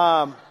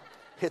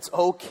 It's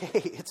okay.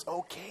 It's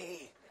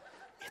okay.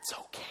 It's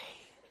okay.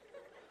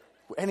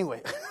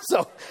 Anyway,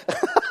 so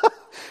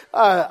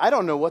I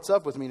don't know what's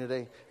up with me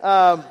today.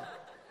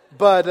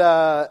 But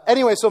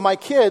anyway, so my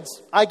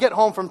kids, I get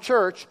home from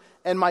church,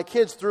 and my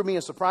kids threw me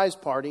a surprise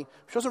party,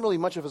 which wasn't really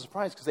much of a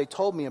surprise because they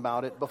told me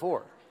about it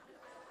before.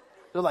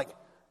 They're like,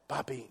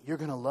 Bobby, you're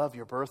going to love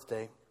your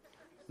birthday.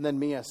 And then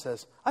Mia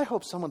says, I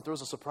hope someone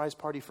throws a surprise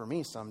party for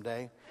me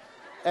someday.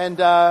 And,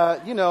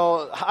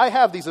 I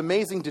have these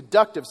amazing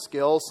deductive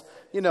skills,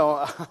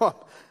 anyway.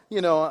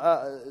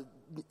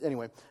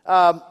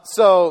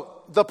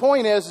 So the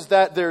point is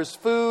that there's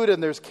food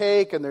and there's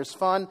cake and there's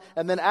fun.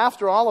 And then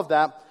after all of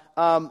that,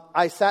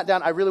 I sat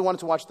down. I really wanted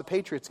to watch the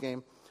Patriots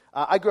game.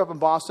 I grew up in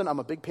Boston. I'm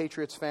a big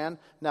Patriots fan.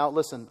 Now,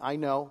 listen, I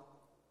know.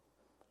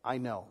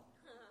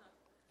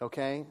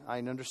 Okay? I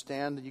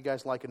understand that you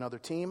guys like another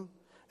team,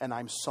 and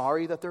I'm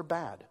sorry that they're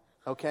bad.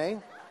 Okay?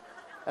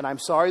 And I'm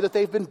sorry that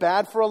they've been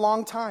bad for a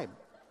long time.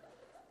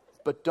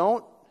 But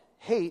don't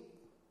hate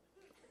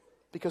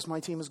because my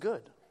team is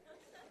good.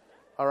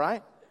 All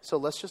right? So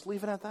let's just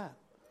leave it at that.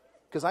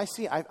 Because I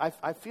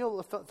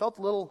felt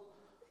a little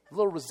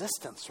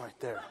resistance right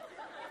there.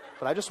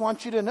 But I just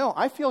want you to know,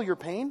 I feel your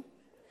pain.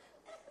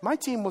 My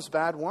team was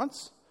bad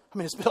once. I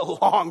mean, it's been a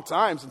long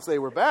time since they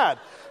were bad.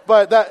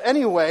 But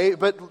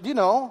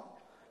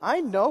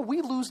I know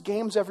we lose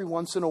games every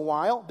once in a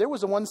while. There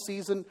was that one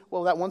season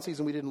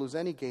we didn't lose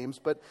any games.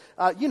 But,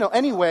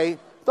 anyway,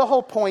 the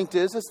whole point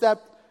is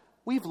that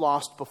we've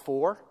lost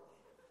before.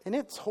 And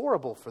it's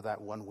horrible for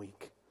that 1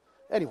 week.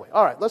 Anyway,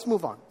 all right, let's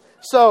move on.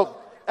 So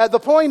the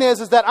point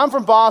is that I'm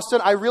from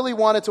Boston. I really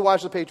wanted to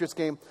watch the Patriots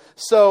game.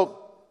 So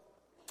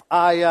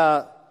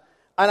I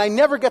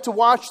never get to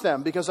watch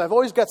them because I've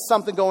always got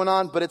something going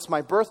on, but it's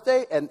my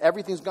birthday and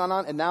everything's gone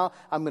on. And now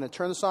I'm going to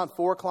turn this on at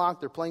 4 o'clock.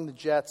 They're playing the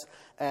Jets.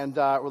 And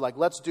we're like,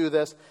 let's do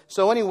this.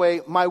 So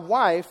anyway, my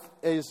wife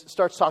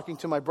starts talking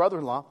to my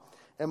brother-in-law.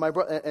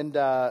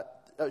 And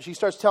she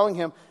starts telling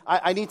him,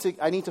 I need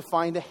to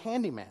find a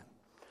handyman.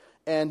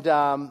 And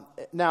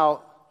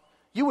now,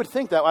 you would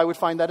think that I would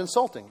find that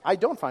insulting. I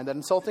don't find that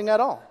insulting at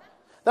all.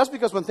 That's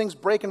because when things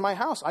break in my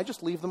house, I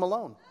just leave them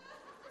alone.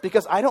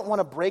 Because I don't want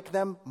to break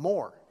them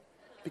more.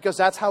 Because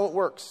that's how it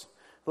works.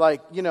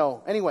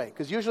 Anyway,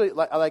 because usually,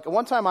 like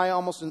one time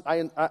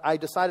I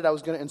decided I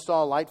was going to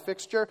install a light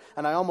fixture,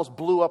 and I almost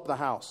blew up the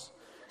house.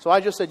 So I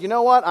just said, you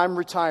know what, I'm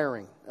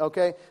retiring,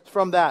 okay,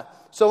 from that.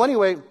 So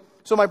anyway,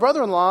 so my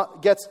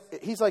brother-in-law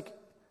he's like,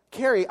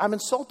 Carrie, I'm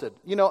insulted.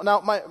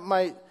 Now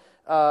my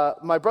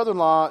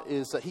brother-in-law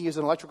he is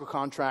an electrical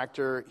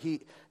contractor.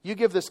 You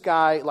give this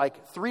guy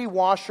like 3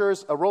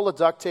 washers, a roll of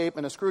duct tape,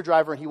 and a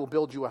screwdriver, and he will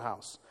build you a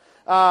house.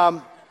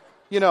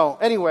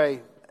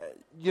 Anyway,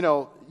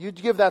 you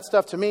give that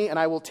stuff to me, and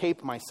I will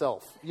tape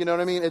myself. You know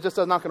what I mean? It just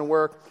is not going to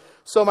work.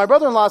 So my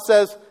brother-in-law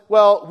says,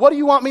 well, what do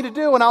you want me to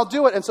do? And I'll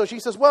do it. And so she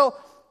says, well,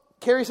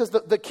 Carrie says,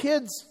 the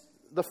kids,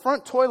 the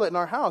front toilet in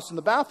our house, in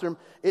the bathroom,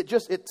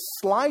 it's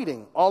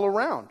sliding all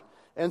around.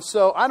 And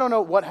so I don't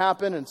know what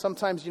happened. And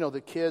sometimes,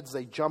 the kids,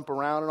 they jump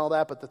around and all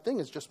that. But the thing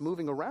is just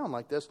moving around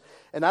like this.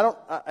 And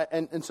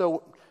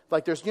so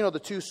like there's,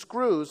 the 2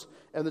 screws.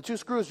 And the 2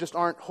 screws just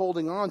aren't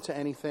holding on to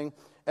anything.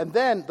 And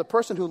then the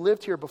person who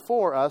lived here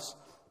before us,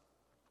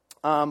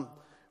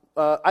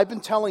 I've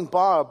been telling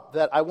Bob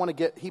that I want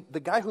to the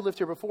guy who lived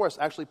here before us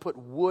actually put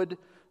wood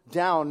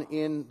down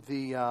in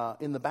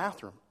the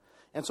bathroom.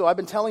 And so I've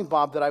been telling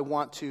Bob that I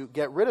want to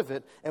get rid of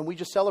it, and we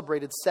just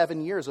celebrated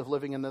 7 years of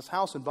living in this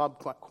house, and Bob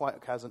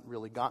quite hasn't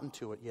really gotten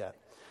to it yet.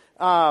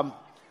 Do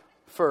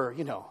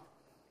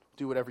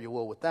whatever you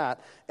will with that.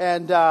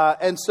 And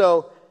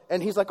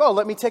he's like, oh,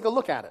 let me take a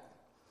look at it.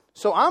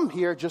 So I'm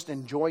here just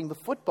enjoying the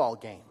football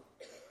game,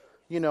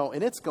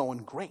 and it's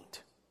going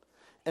great.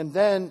 And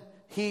then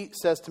he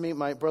says to me,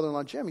 my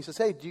brother-in-law Jim, he says,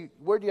 hey,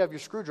 where do you have your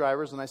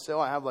screwdrivers? And I say,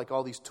 I have like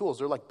all these tools.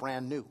 They're like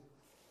brand new.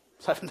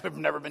 They've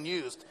never been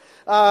used.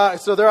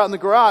 So they're out in the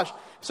garage.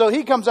 So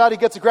he comes out,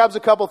 grabs a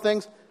couple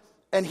things,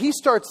 and he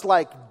starts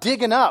like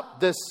digging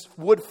up this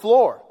wood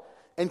floor.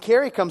 And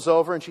Carrie comes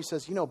over and she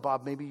says,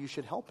 Bob, maybe you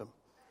should help him.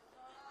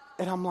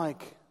 And I'm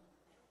like,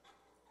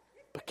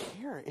 but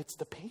Carrie, it's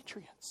the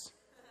Patriots.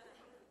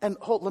 And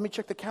let me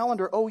check the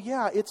calendar. Oh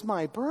yeah, it's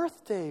my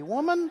birthday,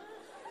 woman.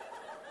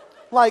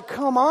 Like,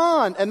 come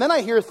on. And then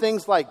I hear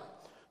things like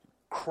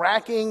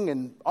cracking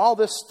and all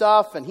this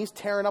stuff, and he's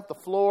tearing up the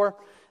floor.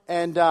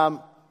 And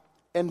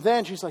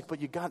then she's like, but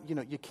you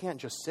can't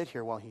just sit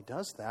here while he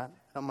does that. And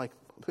I'm like,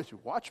 you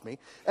watch me.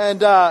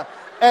 And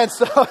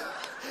so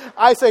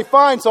I say,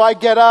 fine. So I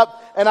get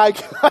up and I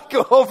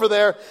go over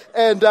there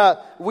and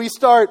we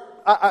start.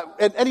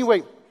 And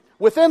anyway,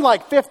 within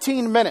like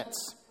 15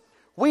 minutes,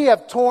 we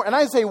have torn, and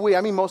I say we,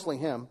 I mean mostly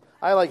him.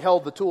 I like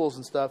held the tools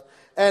and stuff.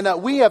 And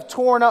we have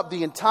torn up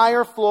the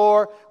entire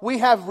floor. We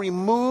have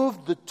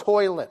removed the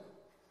toilet.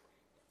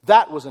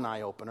 That was an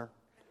eye-opener.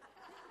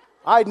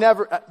 I'd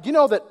never,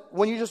 that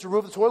when you just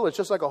remove the toilet, it's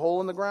just like a hole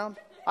in the ground?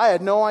 I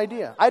had no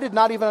idea. I did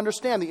not even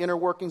understand the inner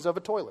workings of a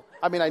toilet.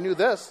 I mean, I knew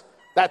this.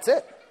 That's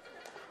it.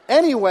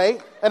 Anyway,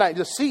 and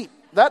the seat,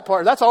 that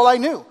part, that's all I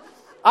knew.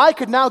 I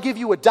could now give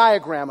you a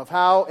diagram of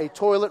how a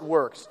toilet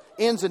works.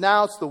 Ins and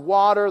outs, the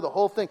water, the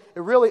whole thing. It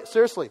really,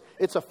 seriously,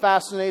 it's a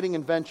fascinating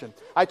invention.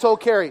 I told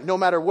Carrie, no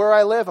matter where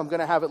I live, I'm going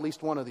to have at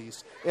least one of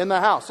these in the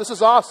house. This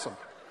is awesome.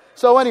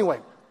 So anyway,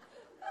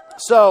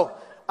 so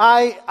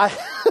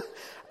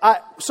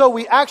so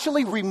we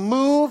actually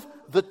remove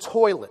the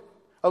toilet.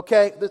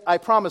 Okay, I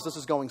promise this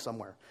is going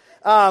somewhere.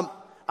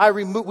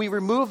 We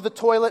remove the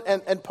toilet,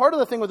 and part of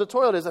the thing with the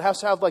toilet is it has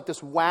to have like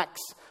this wax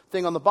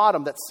thing on the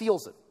bottom that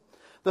seals it.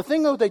 The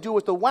thing that they do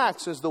with the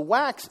wax is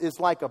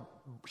like a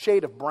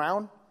shade of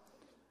brown.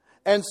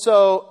 And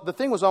so the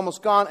thing was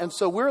almost gone. And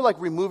so we're like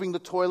removing the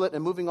toilet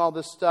and moving all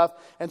this stuff.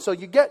 And so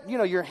you get,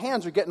 your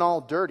hands are getting all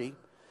dirty.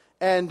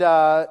 And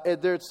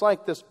it's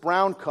like this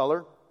brown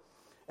color.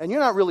 And you're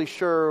not really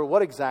sure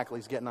what exactly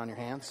is getting on your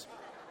hands.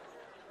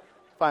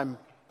 If I'm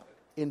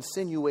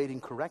insinuating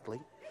correctly.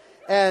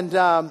 And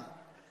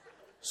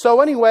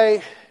so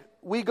anyway,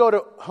 we go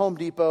to Home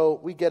Depot.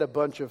 We get a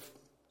bunch of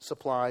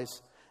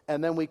supplies.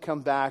 And then we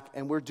come back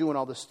and we're doing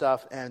all this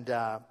stuff. And,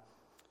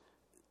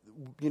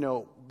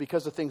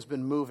 because the thing's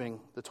been moving,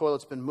 the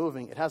toilet's been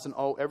moving,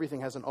 everything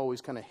hasn't always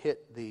kind of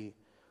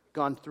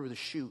gone through the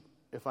chute.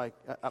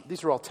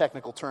 These are all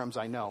technical terms,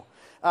 I know,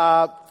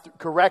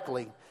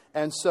 correctly.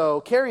 And so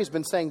Carrie's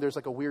been saying there's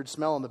like a weird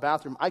smell in the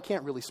bathroom. I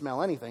can't really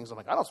smell anything. So I'm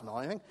like, I don't smell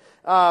anything.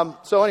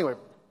 So anyway,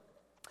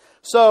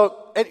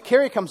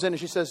 Carrie comes in and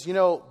she says,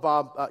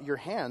 Bob, your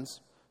hands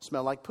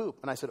smell like poop.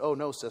 And I said, oh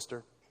no,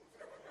 sister.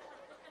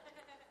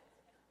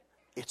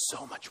 It's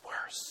so much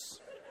worse.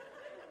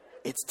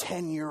 It's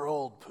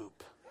 10-year-old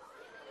poop,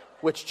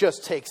 which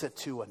just takes it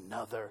to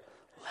another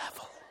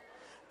level.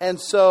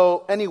 And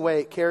so,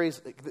 anyway, Carrie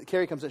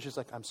comes in. She's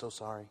like, I'm so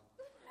sorry.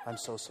 I'm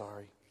so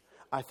sorry.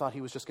 I thought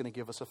he was just going to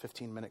give us a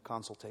 15-minute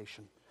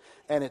consultation.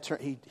 And it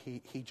turned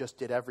he just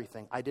did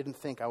everything. I didn't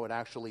think I would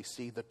actually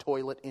see the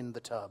toilet in the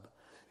tub,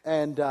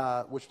 and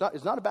which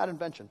is not a bad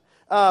invention.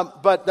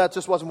 But that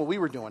just wasn't what we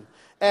were doing.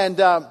 And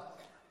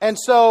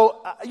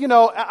so,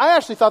 I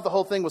actually thought the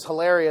whole thing was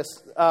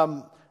hilarious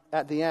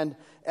at the end.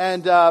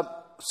 And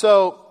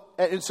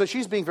so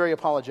she's being very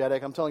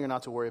apologetic. I'm telling her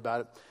not to worry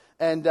about it.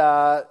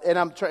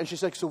 And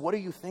she's like, so what are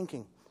you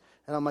thinking?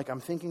 And I'm like,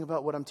 I'm thinking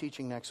about what I'm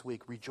teaching next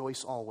week.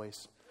 Rejoice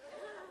always.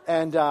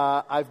 And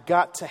I've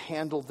got to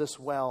handle this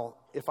well.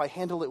 If I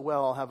handle it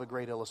well, I'll have a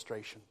great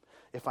illustration.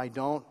 If I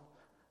don't,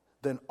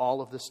 then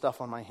all of this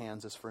stuff on my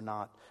hands is for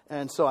naught.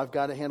 And so I've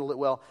got to handle it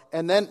well.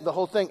 And then the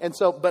whole thing, and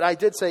so, but I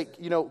did say,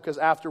 because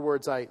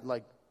afterwards I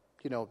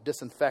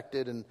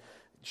disinfected and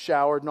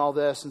showered and all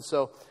this. And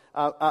so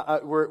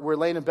we're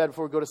laying in bed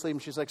before we go to sleep.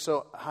 And she's like,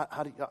 so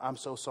how do you, I'm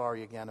so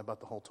sorry again about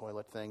the whole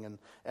toilet thing and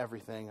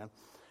everything.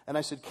 And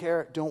I said,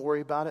 Kara, don't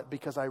worry about it,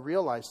 because I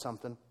realized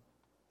something.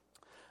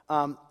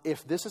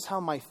 If this is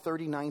how my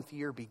 39th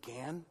year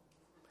began,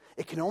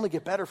 it can only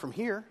get better from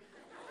here.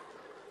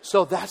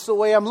 So that's the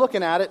way I'm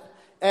looking at it.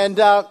 And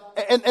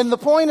the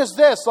point is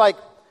this, like,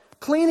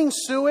 cleaning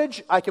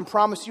sewage, I can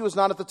promise you, is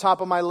not at the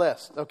top of my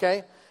list,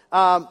 okay?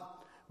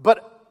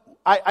 But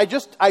I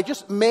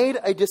just made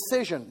a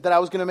decision that I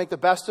was going to make the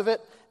best of it,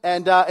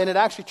 and it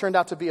actually turned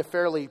out to be a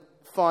fairly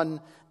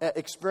fun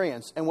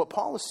experience. And what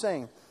Paul is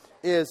saying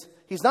is,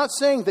 he's not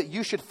saying that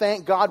you should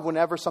thank God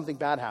whenever something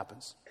bad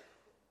happens.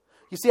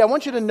 You see, I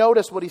want you to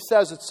notice what he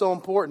says. It's so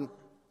important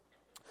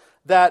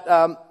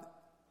that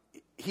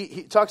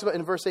he talks about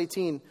in verse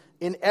 18,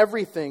 in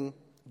everything,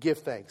 give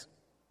thanks.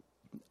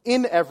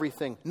 In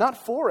everything,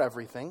 not for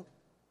everything.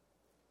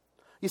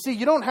 You see,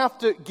 you don't have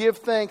to give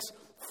thanks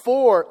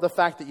for the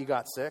fact that you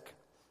got sick.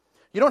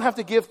 You don't have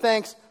to give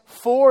thanks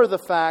for the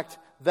fact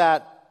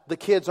that the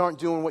kids aren't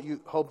doing what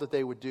you hoped that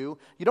they would do.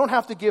 You don't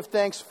have to give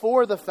thanks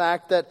for the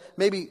fact that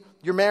maybe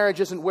your marriage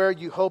isn't where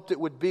you hoped it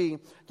would be.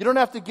 You don't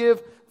have to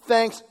give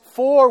thanks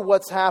for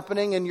what's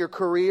happening in your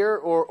career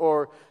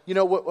or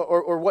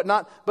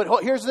whatnot.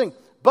 But here's the thing.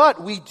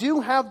 But we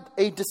do have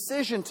a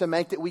decision to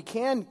make that we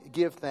can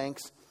give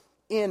thanks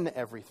in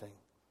everything.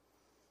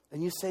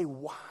 And you say,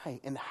 why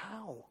and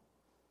how?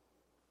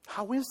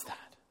 How is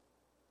that?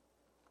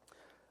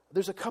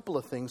 There's a couple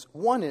of things.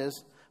 One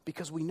is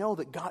because we know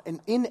that God, and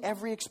in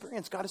every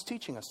experience, God is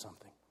teaching us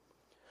something.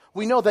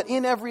 We know that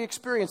in every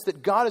experience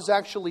that God is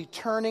actually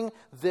turning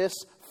this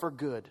for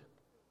good.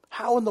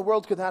 How in the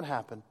world could that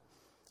happen?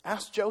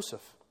 Ask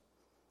Joseph.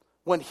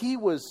 When he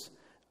was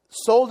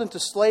sold into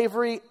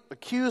slavery,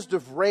 accused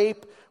of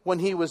rape, when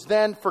he was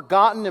then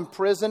forgotten in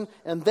prison,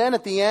 and then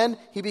at the end,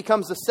 he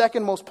becomes the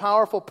second most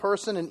powerful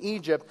person in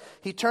Egypt.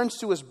 He turns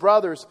to his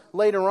brothers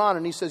later on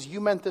and he says,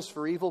 you meant this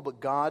for evil, but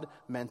God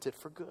meant it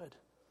for good.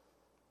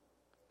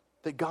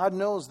 That God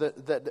knows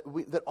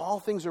that all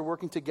things are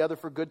working together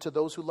for good to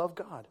those who love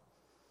God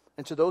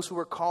and to those who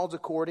are called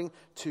according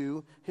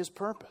to his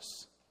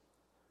purpose.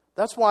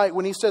 That's why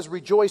when he says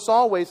rejoice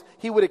always,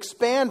 he would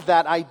expand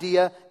that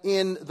idea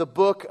in the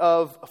book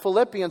of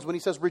Philippians when he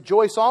says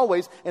rejoice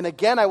always. And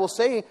again, I will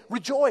say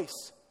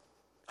rejoice.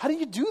 How do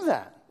you do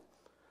that?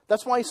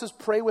 That's why he says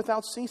pray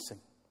without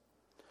ceasing.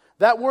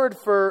 That word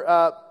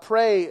for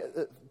pray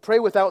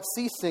without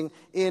ceasing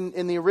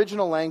in the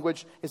original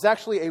language is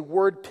actually a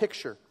word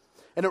picture.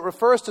 And it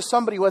refers to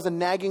somebody who has a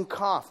nagging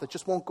cough that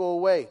just won't go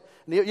away.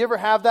 And you ever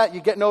have that?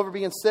 You're getting over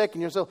being sick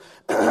and you're so,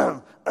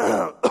 and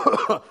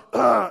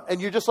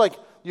you're just like,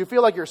 you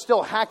feel like you're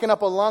still hacking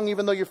up a lung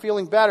even though you're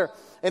feeling better.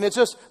 And it's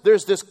just,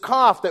 there's this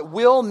cough that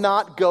will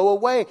not go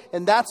away.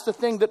 And that's the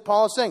thing that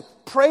Paul is saying.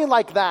 Pray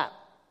like that,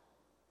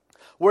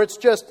 where it's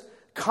just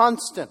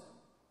constant.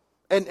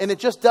 And it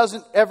just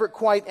doesn't ever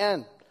quite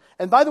end.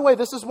 And by the way,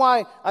 this is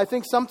why I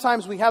think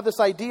sometimes we have this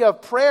idea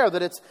of prayer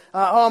that it's,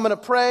 I'm going to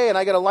pray and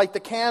I got to light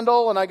the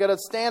candle and I got to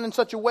stand in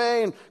such a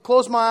way and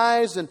close my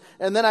eyes and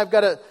then I've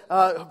got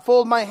to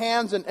fold my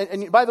hands.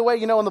 And by the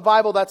way, in the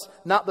Bible, that's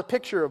not the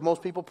picture of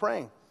most people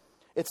praying.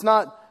 It's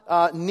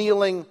not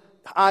kneeling,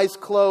 eyes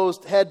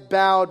closed, head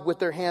bowed with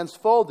their hands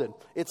folded.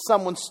 It's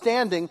someone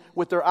standing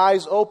with their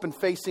eyes open,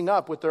 facing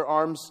up with their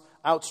arms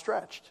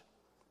outstretched.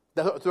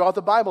 Throughout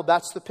the Bible,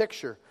 that's the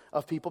picture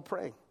of people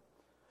praying.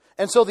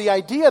 And so the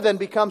idea then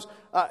becomes,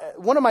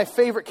 one of my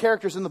favorite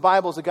characters in the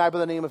Bible is a guy by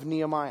the name of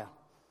Nehemiah,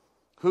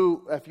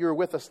 who, if you were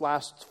with us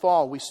last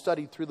fall, we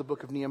studied through the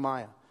book of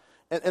Nehemiah.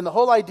 And the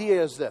whole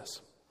idea is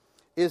this,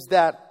 is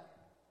that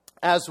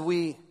as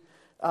we,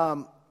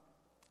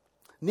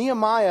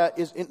 Nehemiah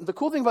is, the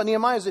cool thing about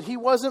Nehemiah is that he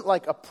wasn't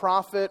like a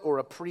prophet or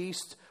a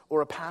priest or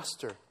a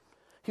pastor.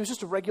 He was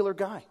just a regular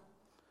guy.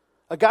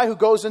 A guy who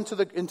goes into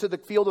the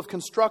field of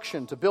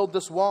construction to build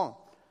this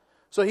wall.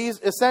 So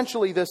he's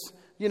essentially this,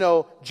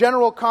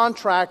 general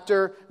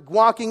contractor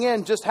walking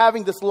in, just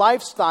having this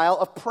lifestyle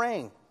of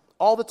praying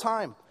all the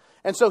time.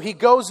 And so he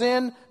goes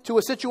in to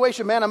a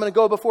situation, man, I'm going to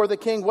go before the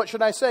king. What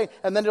should I say?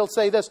 And then it'll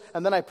say this,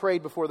 and then I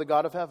prayed before the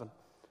God of heaven.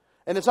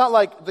 And it's not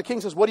like the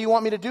king says, what do you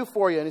want me to do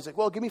for you? And he's like,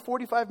 well, give me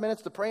 45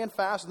 minutes to pray and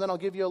fast, and then I'll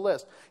give you a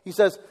list. He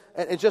says,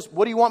 and it's just,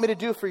 what do you want me to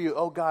do for you?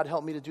 Oh, God,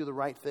 help me to do the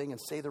right thing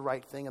and say the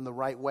right thing in the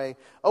right way.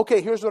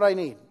 Okay, here's what I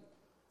need.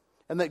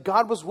 And that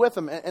God was with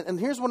him. And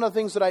here's one of the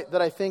things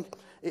that I think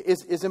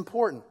is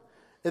important.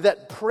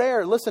 That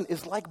prayer, listen,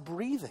 is like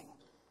breathing.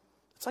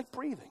 It's like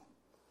breathing.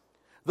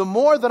 The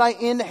more that I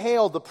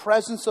inhale the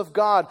presence of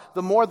God,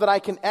 the more that I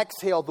can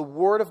exhale the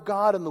Word of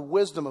God and the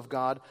wisdom of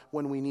God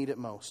when we need it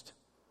most.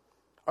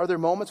 Are there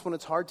moments when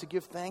it's hard to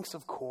give thanks?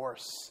 Of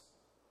course.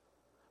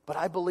 But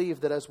I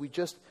believe that as we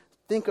just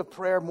think of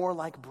prayer more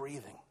like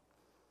breathing,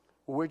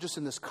 where we're just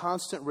in this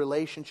constant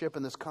relationship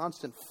and this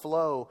constant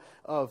flow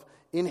of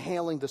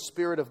inhaling the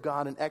Spirit of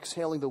God and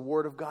exhaling the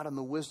Word of God and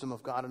the wisdom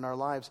of God in our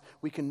lives,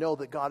 we can know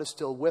that God is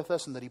still with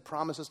us and that He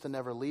promises to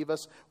never leave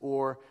us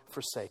or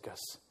forsake us.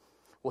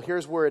 Well,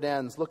 here's where it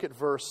ends. Look at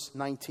verse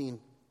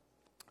 19.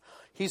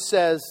 He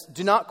says,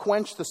 "Do not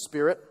quench the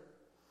Spirit.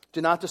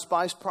 Do not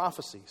despise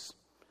prophecies.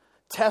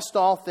 Test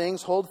all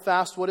things. Hold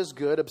fast what is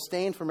good.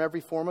 Abstain from every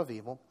form of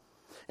evil.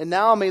 And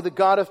now may the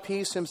God of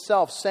peace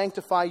Himself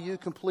sanctify you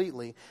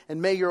completely,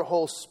 and may your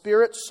whole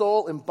spirit,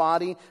 soul, and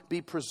body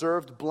be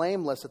preserved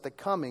blameless at the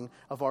coming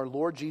of our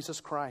Lord Jesus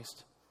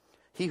Christ.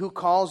 He who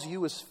calls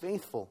you is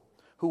faithful,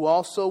 who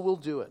also will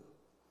do it.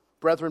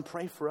 Brethren,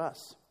 pray for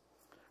us.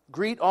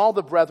 Greet all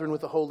the brethren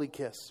with a holy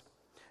kiss.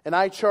 And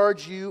I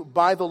charge you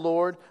by the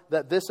Lord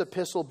that this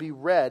epistle be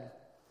read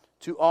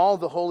to all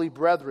the holy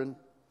brethren.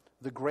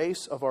 The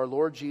grace of our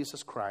Lord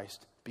Jesus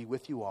Christ be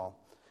with you all.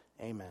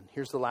 Amen."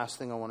 Here's the last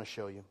thing I want to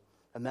show you.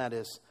 And that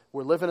is,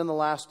 we're living in the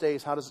last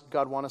days. How does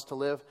God want us to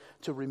live?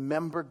 To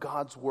remember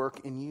God's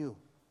work in you.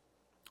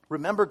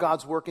 Remember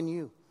God's work in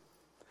you.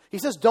 He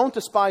says, don't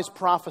despise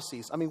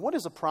prophecies. I mean, what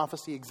is a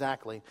prophecy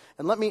exactly?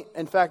 And let me,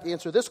 in fact,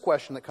 answer this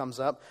question that comes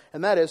up.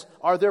 And that is,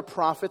 are there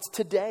prophets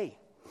today?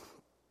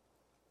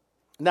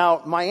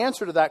 Now, my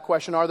answer to that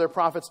question, are there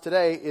prophets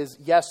today, is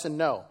yes and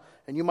no.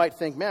 And you might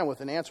think, man, with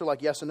an answer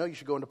like yes and no, you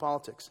should go into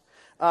politics.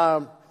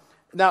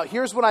 Now,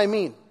 here's what I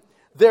mean.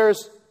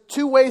 There's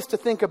two ways to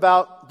think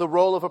about the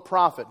role of a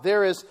prophet.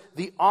 There is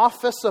the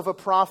office of a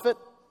prophet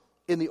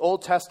in the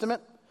Old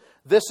Testament.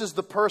 This is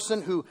the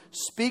person who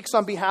speaks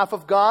on behalf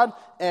of God,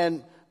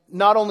 and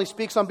not only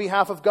speaks on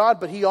behalf of God,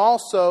 but he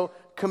also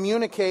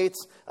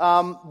communicates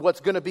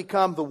what's going to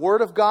become the Word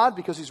of God,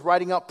 because he's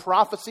writing out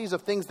prophecies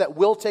of things that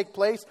will take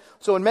place.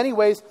 So in many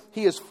ways,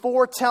 he is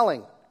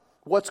foretelling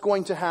what's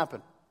going to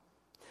happen.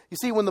 You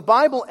see, when the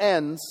Bible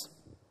ends,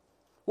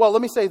 well,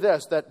 let me say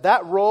this,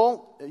 that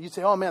role, you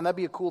say, oh man, that'd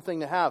be a cool thing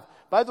to have.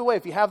 By the way,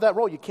 if you have that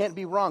role, you can't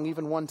be wrong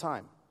even one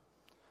time.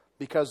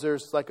 Because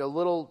there's like a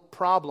little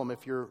problem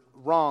if you're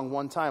wrong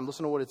one time.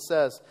 Listen to what it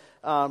says.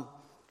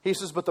 He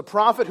says, "But the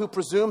prophet who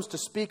presumes to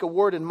speak a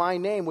word in my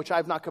name, which I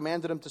have not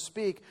commanded him to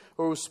speak,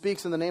 or who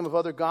speaks in the name of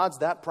other gods,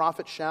 that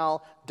prophet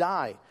shall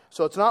die."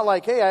 So it's not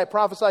like, hey, I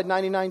prophesied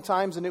 99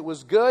 times and it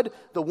was good.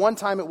 The one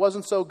time it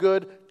wasn't so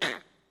good,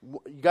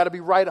 you got to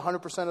be right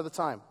 100% of the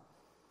time.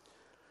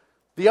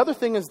 The other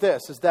thing is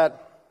this, is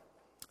that,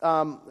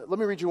 let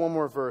me read you one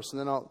more verse and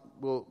then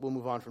we'll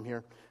move on from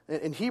here.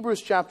 In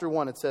Hebrews chapter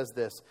 1, it says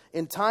this,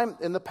 in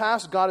the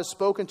past, God has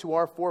spoken to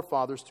our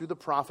forefathers through the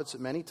prophets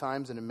at many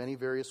times and in many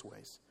various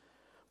ways.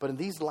 But in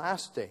these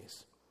last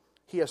days,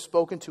 He has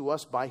spoken to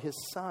us by His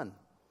Son,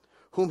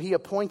 whom He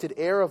appointed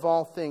heir of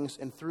all things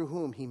and through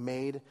whom He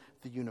made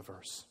the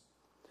universe.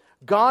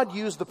 God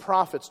used the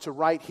prophets to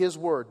write His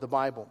word, the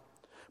Bible.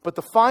 But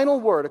the final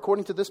word,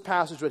 according to this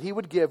passage, that He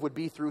would give would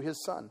be through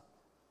His Son.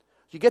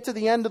 You get to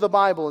the end of the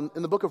Bible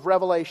in the book of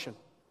Revelation,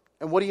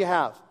 and what do you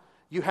have?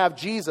 You have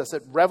Jesus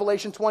at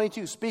Revelation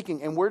 22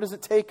 speaking, and where does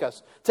it take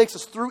us? It takes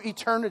us through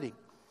eternity.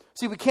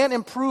 See, we can't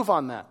improve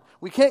on that.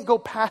 We can't go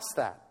past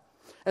that.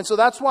 And so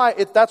that's why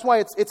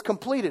it's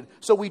completed.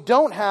 So we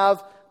don't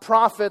have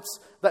prophets,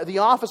 the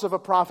office of a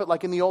prophet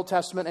like in the Old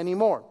Testament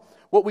anymore.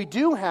 What we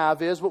do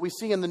have is, what we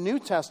see in the New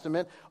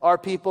Testament are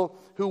people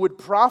who would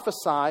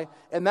prophesy,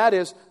 and that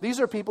is,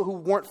 these are people who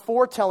weren't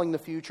foretelling the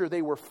future,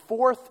 they were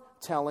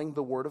forthtelling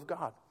the Word of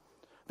God.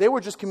 They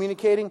were just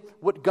communicating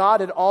what God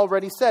had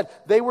already said.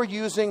 They were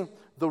using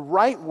the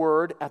right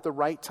word at the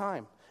right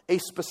time. A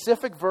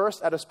specific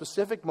verse at a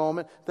specific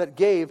moment that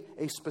gave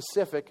a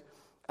specific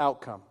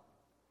outcome.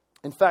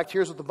 In fact,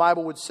 here's what the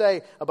Bible would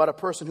say about a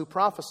person who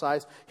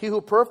prophesies. He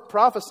who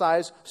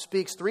prophesies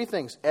speaks three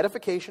things: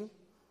 edification,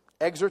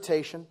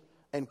 exhortation,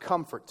 and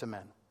comfort to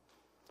men.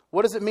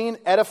 What does it mean,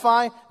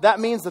 edify? That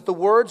means that the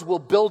words will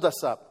build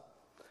us up.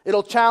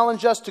 It'll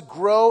challenge us to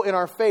grow in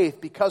our faith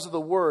because of the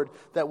word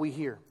that we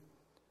hear.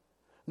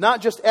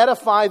 Not just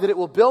edify, that it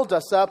will build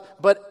us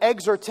up, but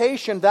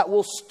exhortation that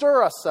will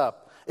stir us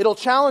up. It'll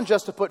challenge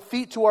us to put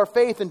feet to our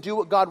faith and do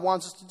what God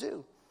wants us to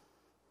do.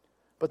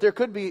 But there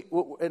could be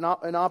an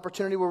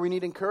opportunity where we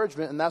need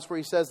encouragement, and that's where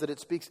he says that it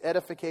speaks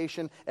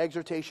edification,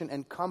 exhortation,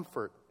 and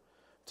comfort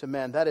to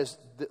men. That is,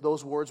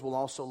 those words will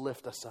also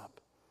lift us up.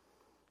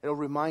 It'll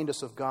remind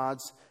us of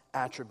God's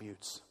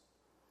attributes.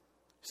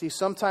 See,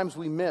 sometimes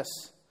we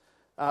miss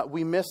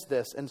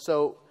this,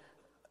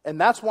 and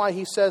that's why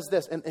he says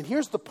this. And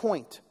here's the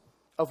point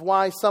of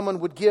why someone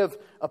would give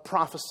a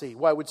prophecy,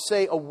 why would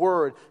say a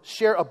word,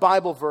 share a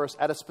Bible verse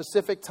at a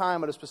specific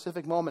time, at a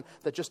specific moment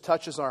that just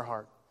touches our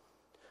heart.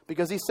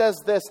 Because he says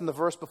this in the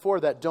verse before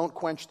that, don't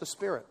quench the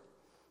Spirit.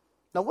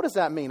 Now, what does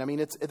that mean? I mean,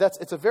 it's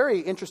a very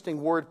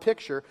interesting word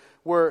picture,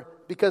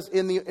 because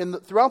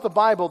throughout the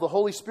Bible, the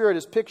Holy Spirit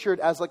is pictured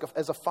as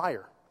a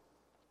fire,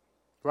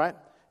 right?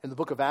 In the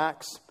book of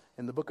Acts,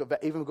 in the book of,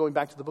 even going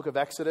back to the book of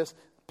Exodus,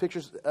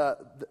 pictures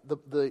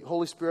the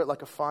Holy Spirit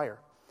like a fire.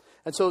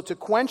 And so to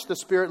quench the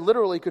Spirit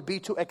literally could be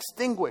to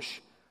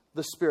extinguish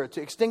the Spirit,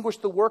 to extinguish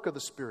the work of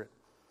the Spirit.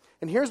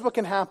 And here's what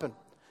can happen.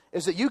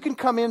 is that you can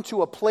come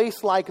into a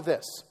place like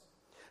this,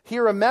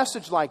 hear a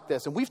message like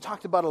this, and we've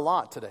talked about a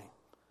lot today.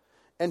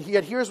 And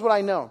yet here's what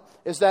I know,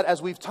 is that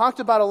as we've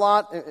talked about a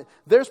lot,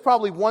 there's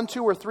probably 1,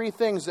 2, or 3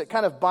 things that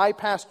kind of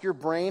bypassed your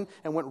brain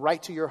and went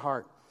right to your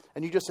heart.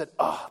 And you just said,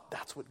 oh,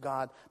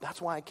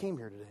 that's why I came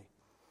here today.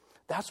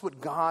 That's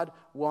what God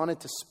wanted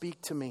to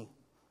speak to me.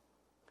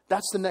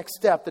 That's the next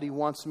step that He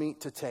wants me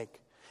to take.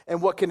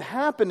 And what can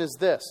happen is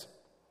this,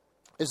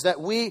 is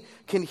that we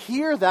can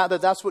hear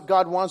that's what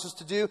God wants us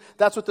to do.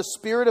 That's what the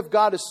Spirit of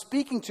God is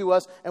speaking to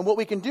us. And what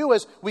we can do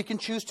is we can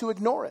choose to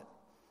ignore it.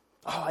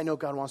 Oh, I know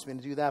God wants me to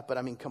do that, but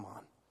I mean, come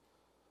on.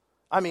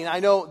 I mean,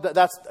 I know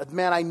that's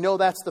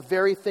the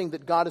very thing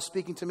that God is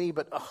speaking to me,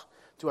 but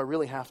do I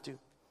really have to?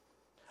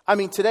 I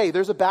mean, today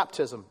there's a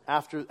baptism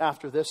after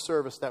this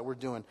service that we're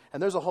doing.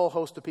 And there's a whole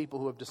host of people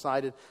who have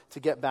decided to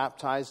get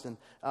baptized and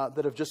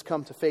that have just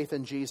come to faith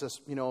in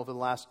Jesus, over the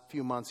last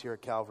few months here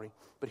at Calvary.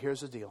 But here's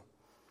the deal.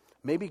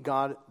 Maybe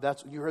God,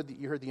 you heard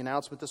the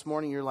announcement this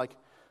morning. You're like,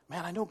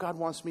 man, I know God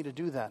wants me to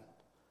do that.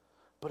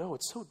 But it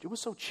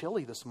was so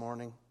chilly this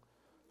morning.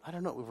 I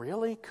don't know,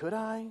 really? Could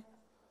I?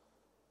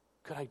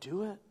 Could I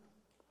do it?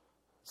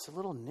 It's a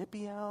little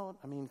nippy out.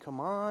 I mean, come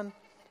on.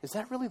 Is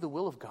that really the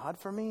will of God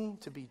for me,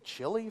 to be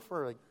chilly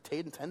for like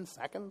 10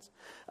 seconds?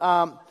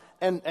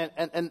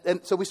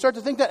 And so we start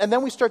to think that, and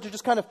then we start to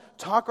just kind of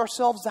talk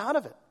ourselves out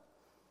of it.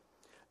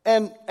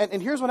 And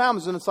here's what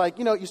happens, and it's like,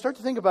 you start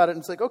to think about it, and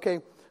it's like, okay,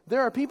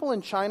 there are people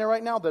in China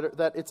right now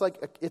that it's like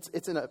it's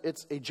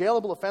a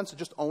jailable offense to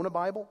just own a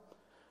Bible,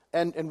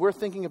 and we're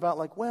thinking about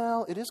like,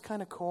 well, it is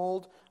kind of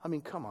cold. I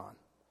mean, come on.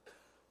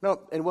 No,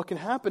 and what can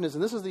happen is,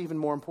 and this is the even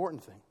more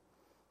important thing,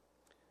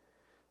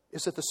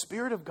 is that the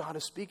Spirit of God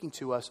is speaking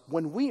to us.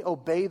 When we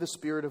obey the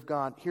Spirit of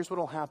God, here's what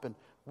will happen.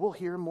 We'll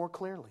hear Him more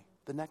clearly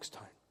the next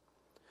time.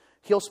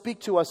 He'll speak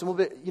to us, and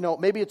we'll be,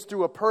 maybe it's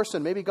through a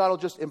person. Maybe God will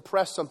just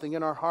impress something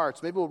in our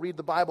hearts. Maybe we'll read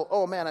the Bible.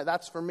 Oh man,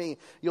 that's for me.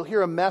 You'll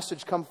hear a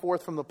message come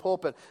forth from the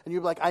pulpit, and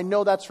you'll be like, I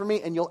know that's for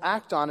me, and you'll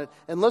act on it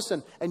and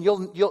listen, and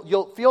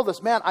you'll feel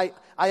this. Man, I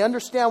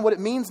understand what it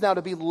means now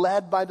to be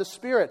led by the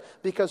Spirit,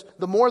 because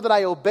the more that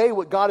I obey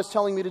what God is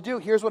telling me to do,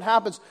 here's what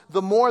happens.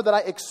 The more that I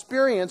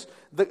experience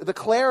the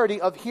clarity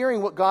of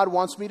hearing what God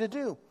wants me to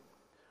do.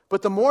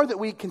 But the more that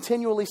we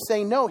continually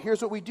say no,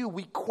 here's what we do.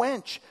 We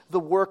quench the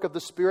work of the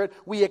Spirit.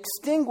 We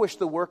extinguish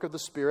the work of the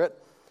Spirit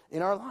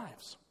in our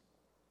lives.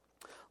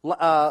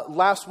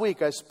 Last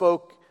week I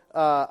spoke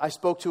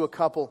to a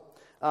couple.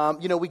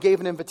 We gave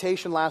an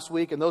invitation last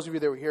week, and those of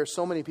you that were here,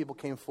 so many people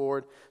came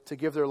forward to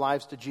give their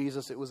lives to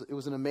Jesus. It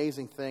was an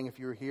amazing thing if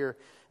you were here.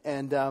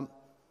 And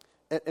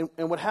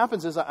what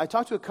happens is I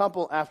talked to a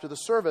couple after the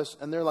service,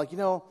 and they're like,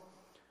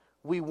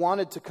 we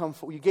wanted to come.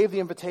 You gave the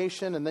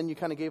invitation, and then you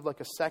kind of gave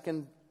like a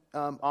second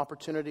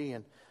opportunity,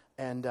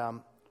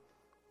 and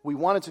we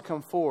wanted to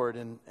come forward,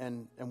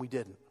 and we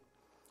didn't.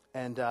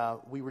 And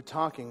we were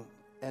talking,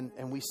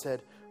 and we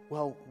said,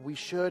 well, we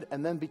should.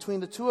 And then between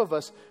the two of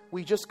us,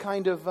 we just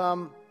kind of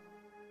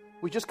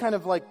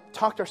like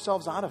talked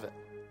ourselves out of it.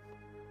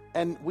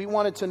 And we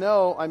wanted to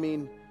know, I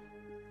mean,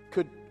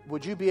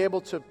 would you be able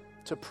to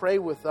pray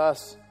with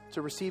us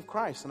to receive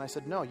Christ? And I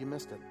said, no, you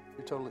missed it.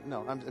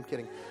 I'm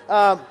kidding.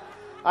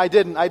 I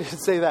didn't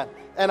say that.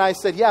 And I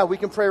said, yeah, we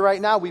can pray right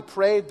now. We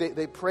prayed.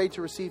 They prayed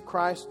to receive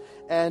Christ.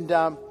 And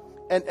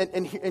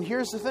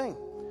here's the thing.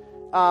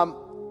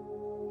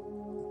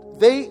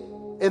 They,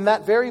 in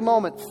that very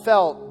moment,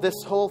 felt this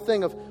whole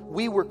thing of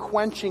we were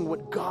quenching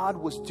what God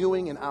was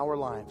doing in our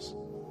lives.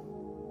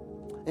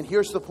 And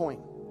here's the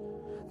point.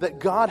 That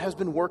God has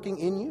been working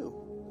in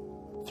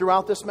you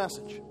throughout this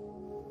message.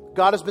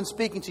 God has been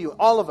speaking to you,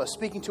 all of us,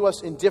 speaking to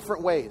us in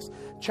different ways,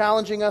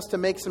 challenging us to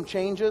make some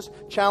changes,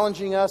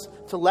 challenging us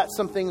to let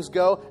some things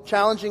go,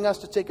 challenging us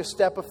to take a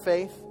step of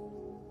faith.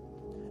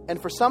 And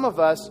for some of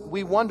us,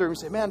 we wonder, we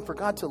say, man, for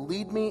God to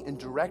lead me and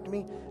direct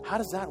me, how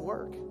does that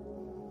work?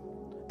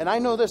 And I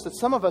know this, that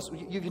some of us,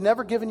 you've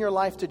never given your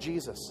life to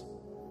Jesus.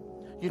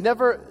 You've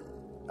never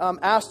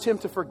asked Him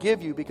to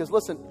forgive you because,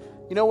 listen,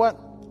 you know what?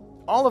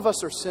 All of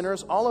us are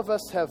sinners. All of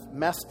us have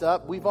messed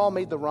up. We've all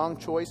made the wrong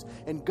choice.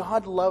 And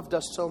God loved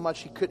us so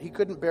much, He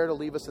couldn't bear to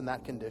leave us in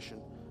that condition.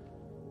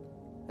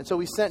 And so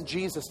He sent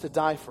Jesus to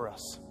die for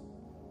us.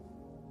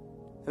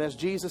 And as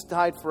Jesus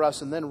died for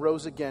us and then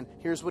rose again,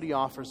 here's what He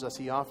offers us.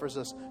 He offers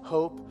us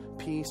hope,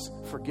 peace,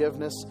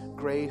 forgiveness,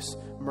 grace,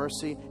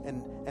 mercy,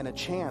 and a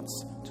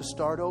chance to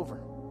start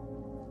over.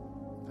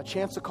 A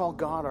chance to call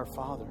God our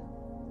Father.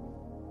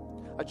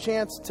 A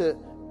chance to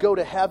go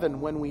to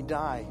heaven when we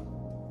die.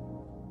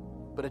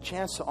 But a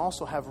chance to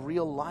also have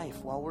real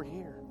life while we're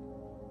here.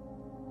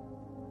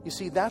 You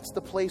see, that's the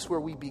place where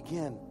we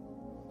begin.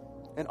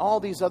 And all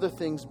these other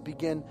things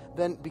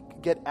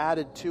get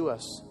added to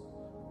us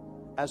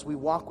as we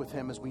walk with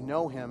Him, as we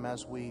know Him,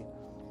 as we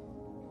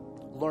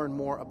learn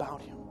more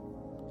about Him.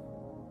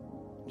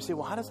 You say,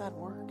 well, how does that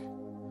work?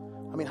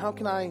 I mean, how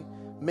can I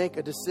make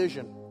a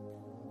decision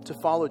to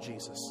follow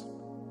Jesus?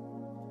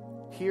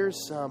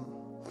 Here's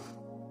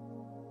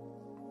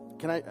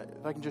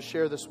if I can just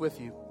share this with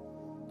you.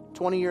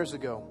 20 years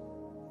ago,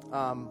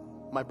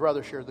 my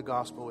brother shared the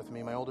gospel with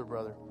me, my older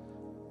brother.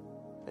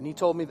 And he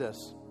told me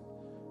this.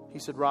 He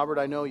said, Robert,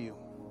 I know you.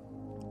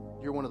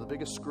 You're one of the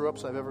biggest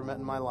screw-ups I've ever met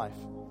in my life.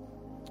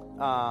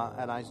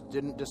 And I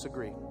didn't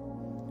disagree.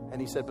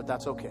 And he said, but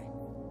that's okay.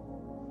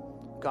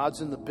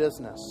 God's in the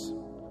business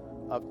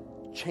of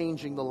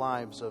changing the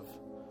lives of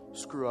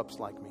screw-ups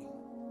like me.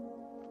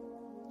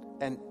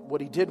 And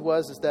what he did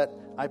is that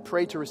I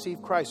prayed to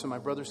receive Christ in my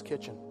brother's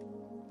kitchen.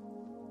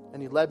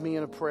 And he led me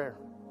in a prayer.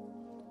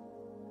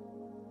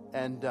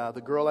 And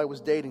the girl I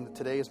was dating, that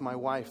today is my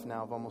wife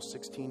now of almost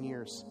 16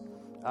 years,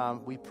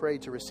 we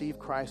prayed to receive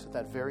Christ at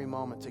that very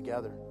moment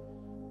together.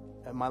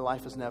 And my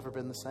life has never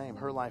been the same.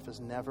 Her life has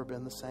never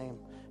been the same.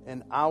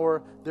 And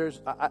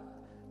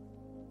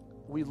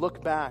we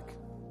look back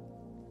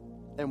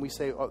and we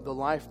say, oh, the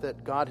life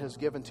that God has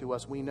given to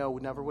us, we know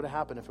never would have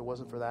happened if it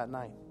wasn't for that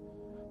night.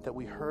 That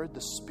we heard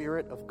the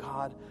Spirit of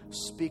God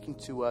speaking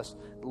to us,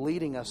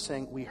 leading us,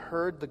 saying, we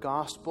heard the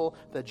gospel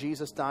that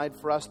Jesus died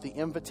for us, the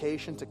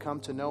invitation to come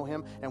to know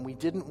Him, and we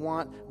didn't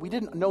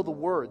know the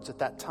words at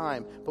that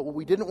time, but what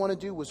we didn't want to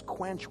do was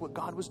quench what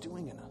God was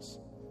doing in us.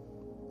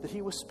 That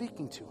He was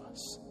speaking to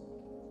us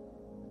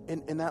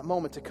in that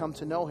moment to come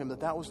to know Him,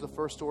 that was the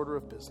first order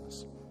of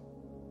business.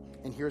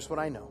 And here's what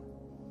I know.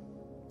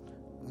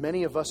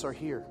 Many of us are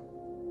here,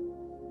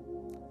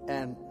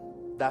 and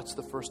that's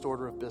the first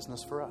order of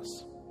business for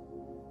us.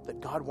 That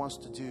God wants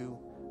to do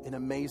an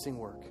amazing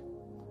work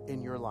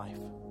in your life.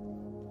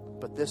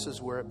 But this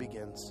is where it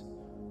begins.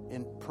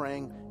 In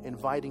praying,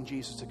 inviting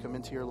Jesus to come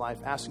into your life,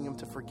 asking Him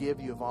to forgive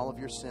you of all of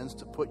your sins,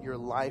 to put your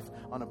life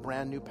on a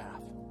brand new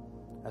path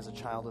as a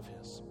child of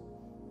His.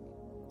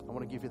 I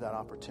want to give you that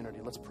opportunity.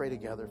 Let's pray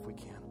together if we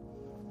can.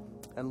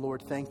 And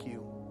Lord, thank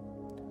you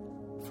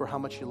for how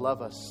much you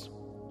love us,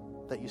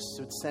 that you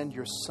would send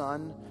your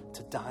Son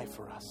to die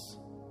for us.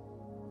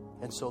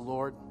 And so,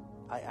 Lord,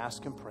 I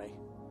ask and pray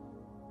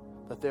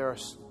that there are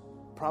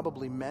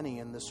probably many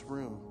in this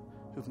room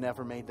who've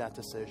never made that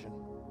decision,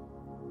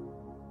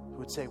 who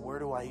would say, where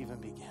do I even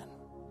begin?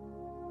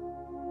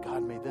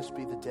 God, may this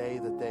be the day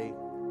that they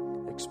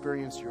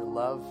experience your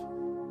love,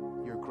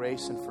 your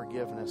grace and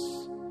forgiveness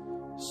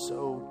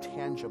so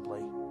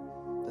tangibly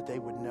that they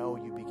would know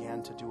you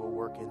began to do a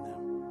work in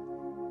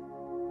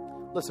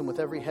them. Listen, with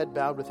every head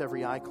bowed, with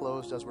every eye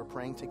closed as we're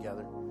praying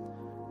together,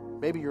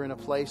 maybe you're in a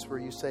place where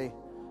you say,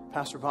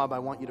 Pastor Bob, I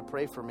want you to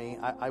pray for me.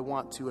 I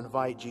want to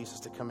invite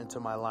Jesus to come into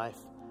my life.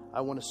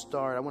 I want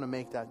to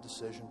make that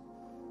decision.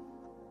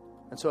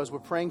 And so as we're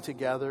praying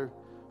together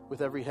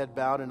with every head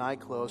bowed and eye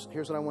closed,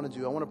 here's what I want to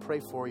do. I want to pray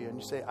for you. And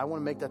you say, I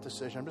want to make that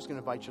decision. I'm just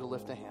going to invite you to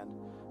lift a hand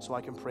so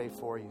I can pray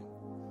for you.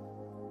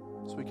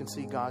 So we can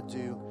see God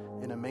do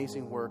an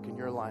amazing work in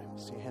your life.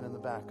 See a hand in the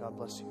back. God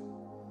bless you.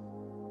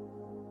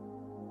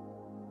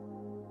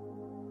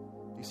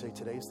 You say,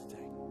 today's the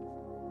day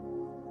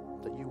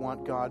that you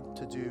want God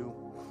to do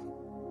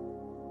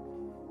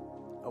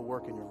a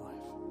work in your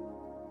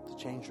life, to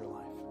change your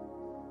life.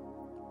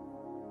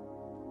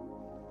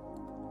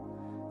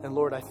 And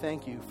Lord, I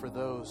thank you for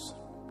those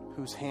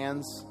whose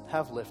hands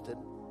have lifted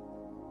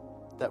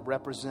that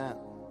represent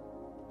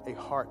a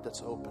heart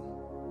that's open.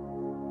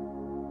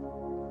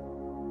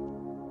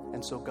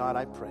 And so, God,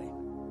 I pray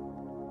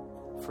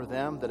for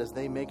them that as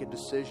they make a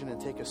decision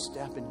and take a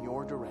step in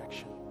your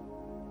direction,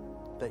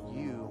 that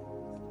you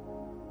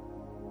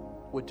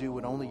would do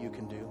what only you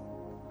can do,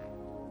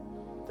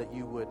 that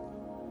you would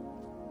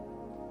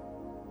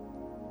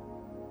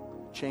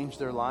change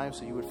their lives,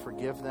 that you would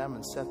forgive them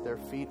and set their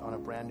feet on a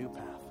brand new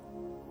path.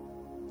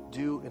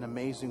 Do an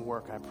amazing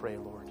work, I pray,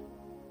 Lord,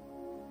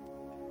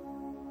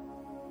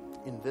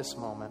 in this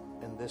moment,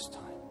 in this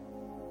time.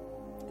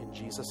 In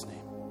Jesus'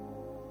 name,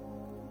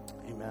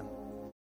 amen.